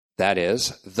 that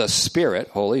is, the Spirit,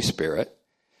 Holy Spirit,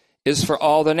 is for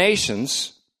all the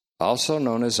nations, also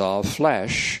known as all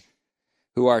flesh,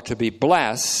 who are to be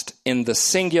blessed in the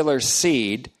singular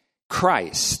seed,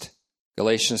 Christ.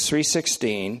 Galatians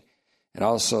 3:16, and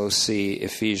also see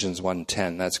Ephesians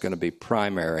 1:10. That's going to be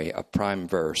a prime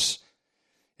verse.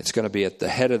 It's going to be at the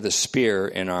head of the spear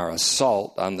in our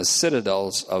assault on the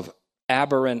citadels of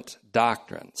aberrant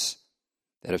doctrines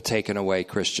that have taken away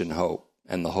Christian hope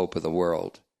and the hope of the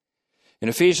world. In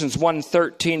Ephesians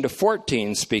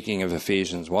 1:13-14, speaking of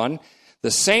Ephesians 1, the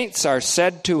saints are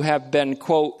said to have been,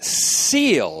 quote,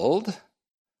 sealed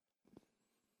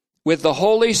with the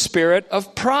Holy Spirit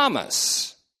of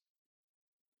promise.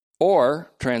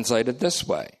 Or, translated this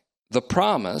way, the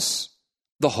promise,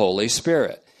 the Holy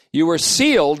Spirit. You were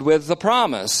sealed with the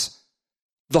promise,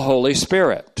 the Holy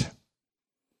Spirit.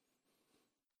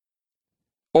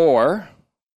 Or,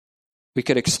 we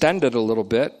could extend it a little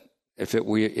bit,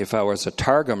 if I was a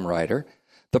Targum writer,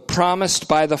 the promised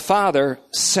by the Father,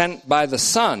 sent by the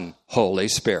Son, Holy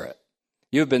Spirit.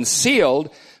 You've been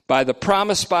sealed by the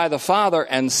promise by the Father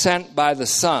and sent by the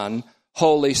Son,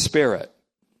 Holy Spirit.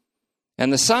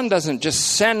 And the Son doesn't just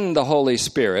send the Holy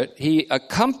Spirit, He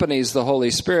accompanies the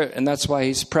Holy Spirit, and that's why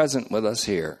He's present with us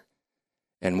here.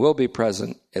 And will be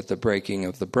present at the breaking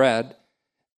of the bread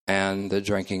and the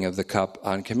drinking of the cup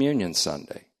on Communion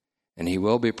Sunday. And He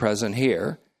will be present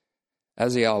here,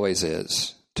 as He always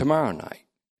is, tomorrow night,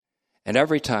 and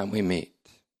every time we meet.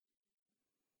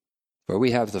 For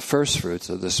we have the first fruits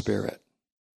of the Spirit.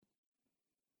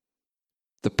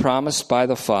 The promise by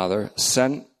the Father,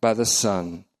 sent by the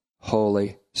Son,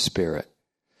 Holy Spirit.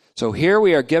 So here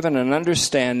we are given an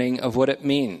understanding of what it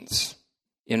means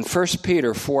in 1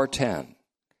 Peter 4:10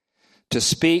 to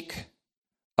speak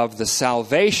of the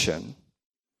salvation,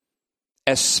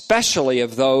 especially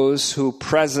of those who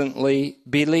presently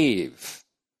believe.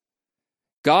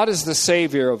 God is the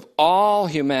Savior of all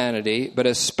humanity, but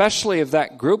especially of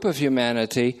that group of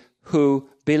humanity who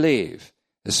believe.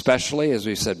 Especially, as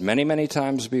we've said many, many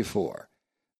times before,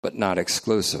 but not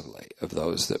exclusively of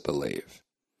those that believe.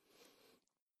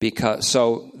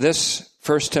 So this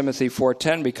 1 Timothy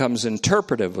 4:10 becomes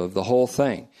interpretive of the whole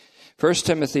thing. 1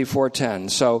 Timothy 4:10.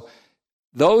 So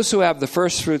those who have the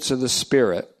first fruits of the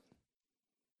Spirit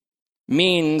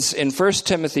means in 1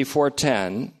 Timothy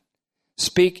 4:10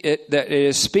 that it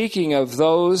is speaking of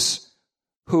those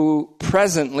who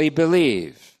presently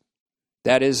believe.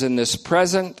 That is, in this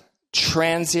present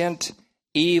transient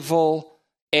evil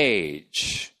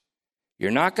age.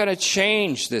 You're not going to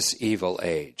change this evil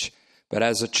age. But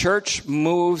as a church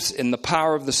moves in the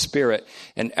power of the Spirit,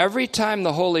 and every time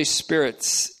the Holy Spirit,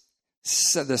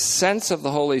 the sense of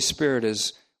the Holy Spirit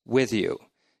is with you.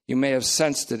 You may have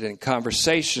sensed it in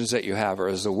conversations that you have, or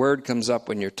as the word comes up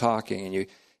when you're talking, and you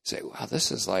say, wow,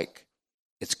 this is like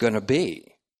it's going to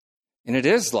be. And it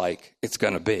is like it's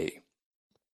going to be.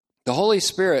 The Holy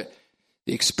Spirit,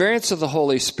 the experience of the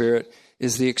Holy Spirit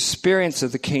is the experience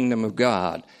of the kingdom of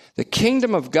God. The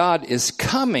kingdom of God is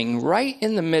coming right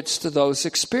in the midst of those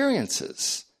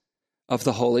experiences of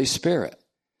the Holy Spirit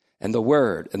and the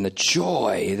Word and the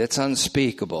joy that's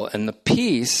unspeakable and the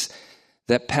peace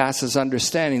that passes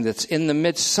understanding, that's in the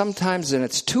midst sometimes, and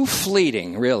it's too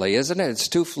fleeting, really, isn't it? It's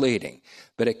too fleeting.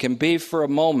 But it can be for a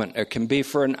moment, it can be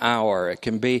for an hour, it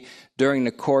can be during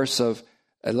the course of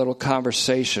a little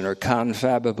conversation or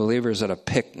confab of believers at a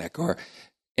picnic or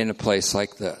in a place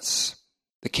like this.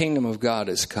 The kingdom of God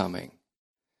is coming.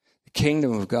 The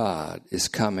kingdom of God is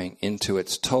coming into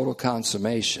its total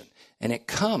consummation. And it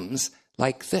comes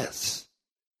like this,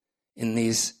 in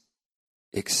these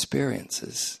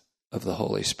experiences of the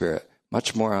Holy Spirit.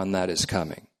 Much more on that is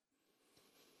coming.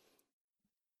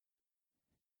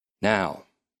 Now,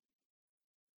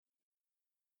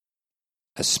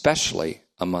 especially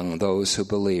among those who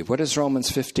believe. What does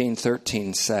Romans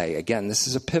 15:13 say? Again, this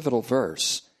is a pivotal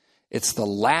verse. It's the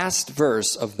last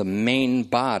verse of the main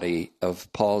body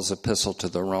of Paul's epistle to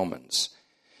the Romans.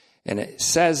 And it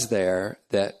says there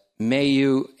that may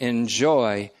you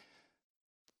enjoy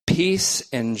peace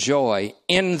and joy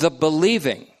in the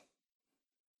believing.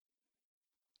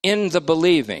 In the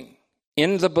believing.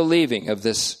 In the believing of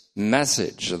this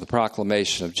message of the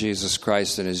proclamation of Jesus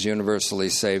Christ and his universally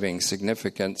saving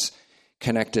significance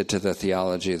connected to the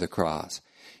theology of the cross.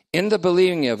 In the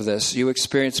believing of this, you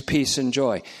experience peace and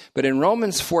joy. But in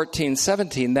Romans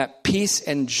 14:17, that peace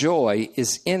and joy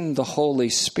is in the Holy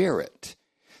Spirit.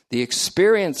 The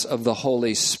experience of the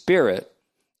Holy Spirit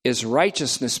is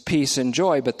righteousness, peace, and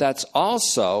joy, but that's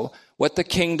also what the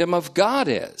kingdom of God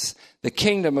is. The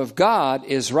kingdom of God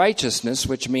is righteousness,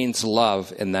 which means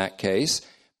love in that case,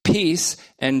 peace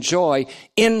and joy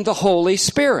in the Holy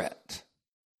Spirit.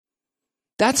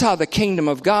 That's how the kingdom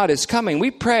of God is coming.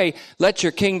 We pray, let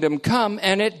your kingdom come,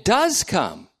 and it does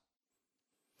come.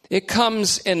 It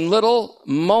comes in little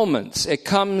moments. It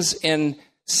comes in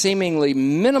seemingly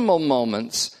minimal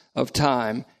moments of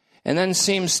time, and then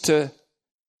seems to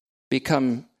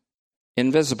become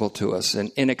invisible to us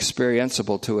and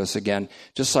inexperienceable to us again.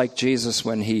 Just like Jesus,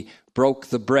 when he broke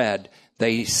the bread,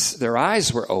 their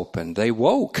eyes were opened. They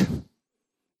woke,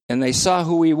 and they saw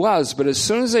who he was. But as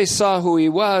soon as they saw who he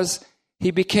was, he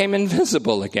became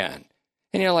invisible again.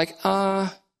 And you're like,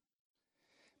 But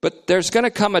there's going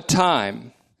to come a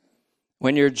time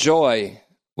when your joy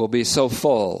will be so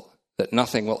full that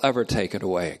nothing will ever take it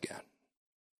away again.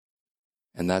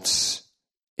 And that's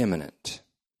imminent.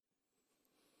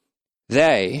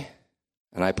 They,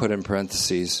 and I put in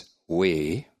parentheses,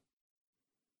 we,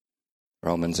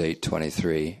 Romans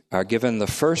 8:23, are given the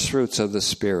first fruits of the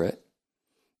Spirit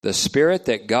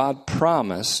that God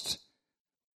promised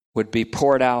would be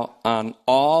poured out on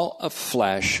all of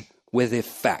flesh with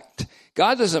effect.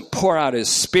 God doesn't pour out his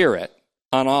Spirit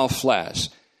on all flesh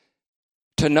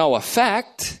to no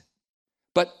effect,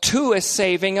 but to a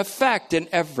saving effect in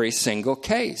every single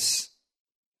case.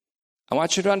 I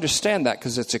want you to understand that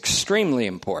because it's extremely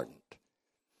important.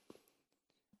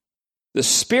 The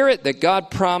Spirit that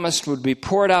God promised would be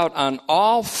poured out on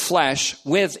all flesh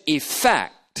with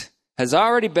effect has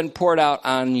already been poured out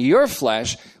on your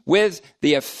flesh with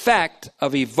the effect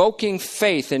of evoking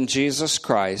faith in Jesus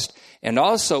Christ and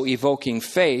also evoking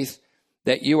faith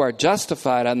that you are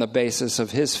justified on the basis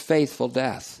of his faithful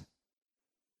death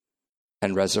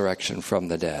and resurrection from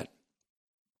the dead.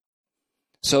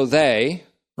 So they,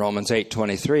 Romans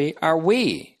 8:23, are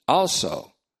we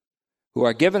also, who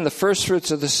are given the first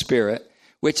fruits of the Spirit,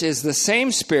 which is the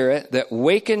same Spirit that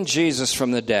wakened Jesus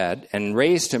from the dead and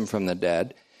raised him from the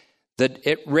dead, that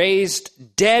it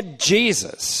raised dead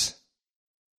Jesus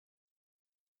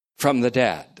from the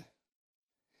dead,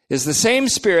 is the same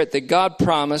Spirit that God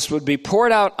promised would be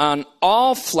poured out on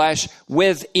all flesh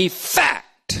with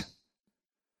effect,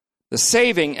 the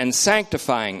saving and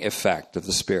sanctifying effect of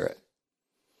the Spirit.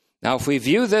 Now, if we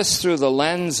view this through the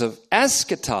lens of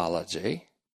eschatology,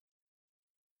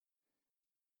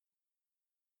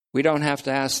 we don't have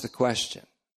to ask the question.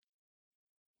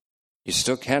 You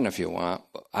still can if you want,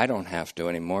 but I don't have to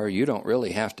anymore. You don't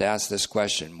really have to ask this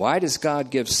question. Why does God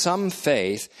give some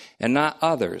faith and not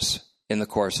others in the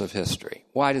course of history?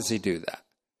 Why does he do that?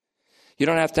 You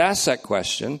don't have to ask that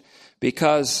question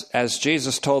because, as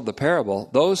Jesus told the parable,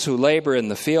 those who labor in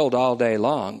the field all day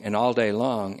long, and all day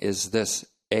long is this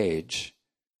age,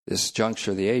 this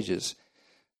juncture of the ages,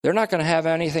 they're not going to have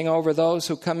anything over those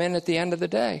who come in at the end of the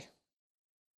day.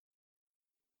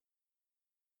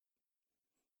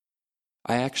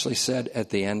 I actually said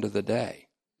at the end of the day,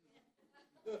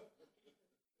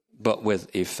 but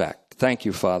with effect. Thank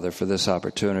you, Father, for this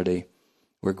opportunity.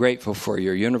 We're grateful for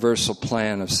your universal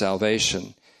plan of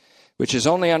salvation, which is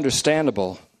only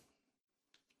understandable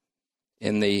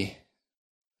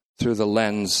through the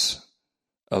lens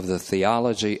of the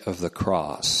theology of the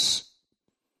cross.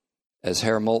 As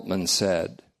Herr Moltmann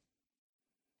said,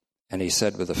 and he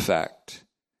said with effect,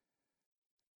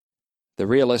 the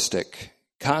realistic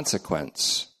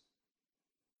consequence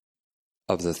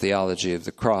of the theology of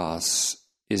the cross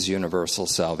is universal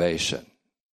salvation.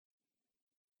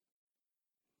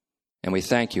 And we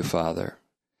thank you, Father.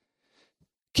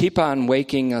 Keep on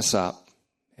waking us up,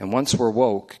 and once we're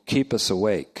woke, keep us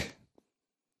awake.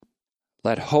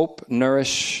 Let hope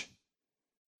nourish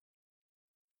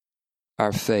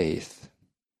our faith,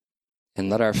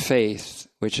 and let our faith,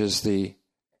 which is the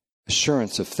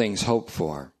assurance of things hoped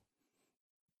for,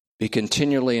 be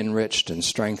continually enriched and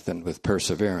strengthened with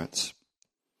perseverance.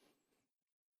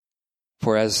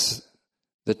 For as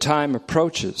the time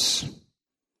approaches,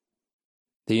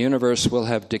 the universe will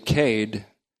have decayed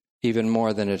even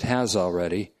more than it has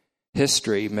already.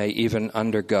 History may even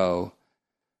undergo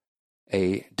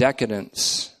a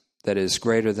decadence that is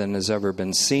greater than has ever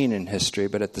been seen in history,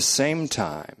 but at the same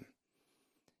time,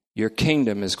 your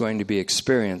kingdom is going to be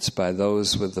experienced by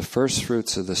those with the first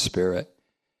fruits of the Spirit,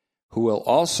 who will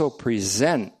also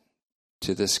present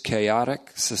to this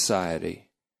chaotic society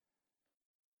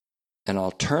an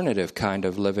alternative kind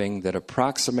of living that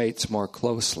approximates more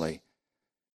closely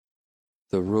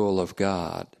the rule of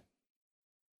God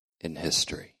in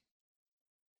history.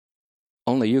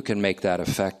 Only you can make that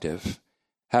effective.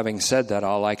 Having said that,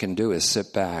 all I can do is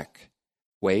sit back,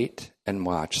 wait, and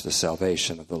watch the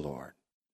salvation of the Lord.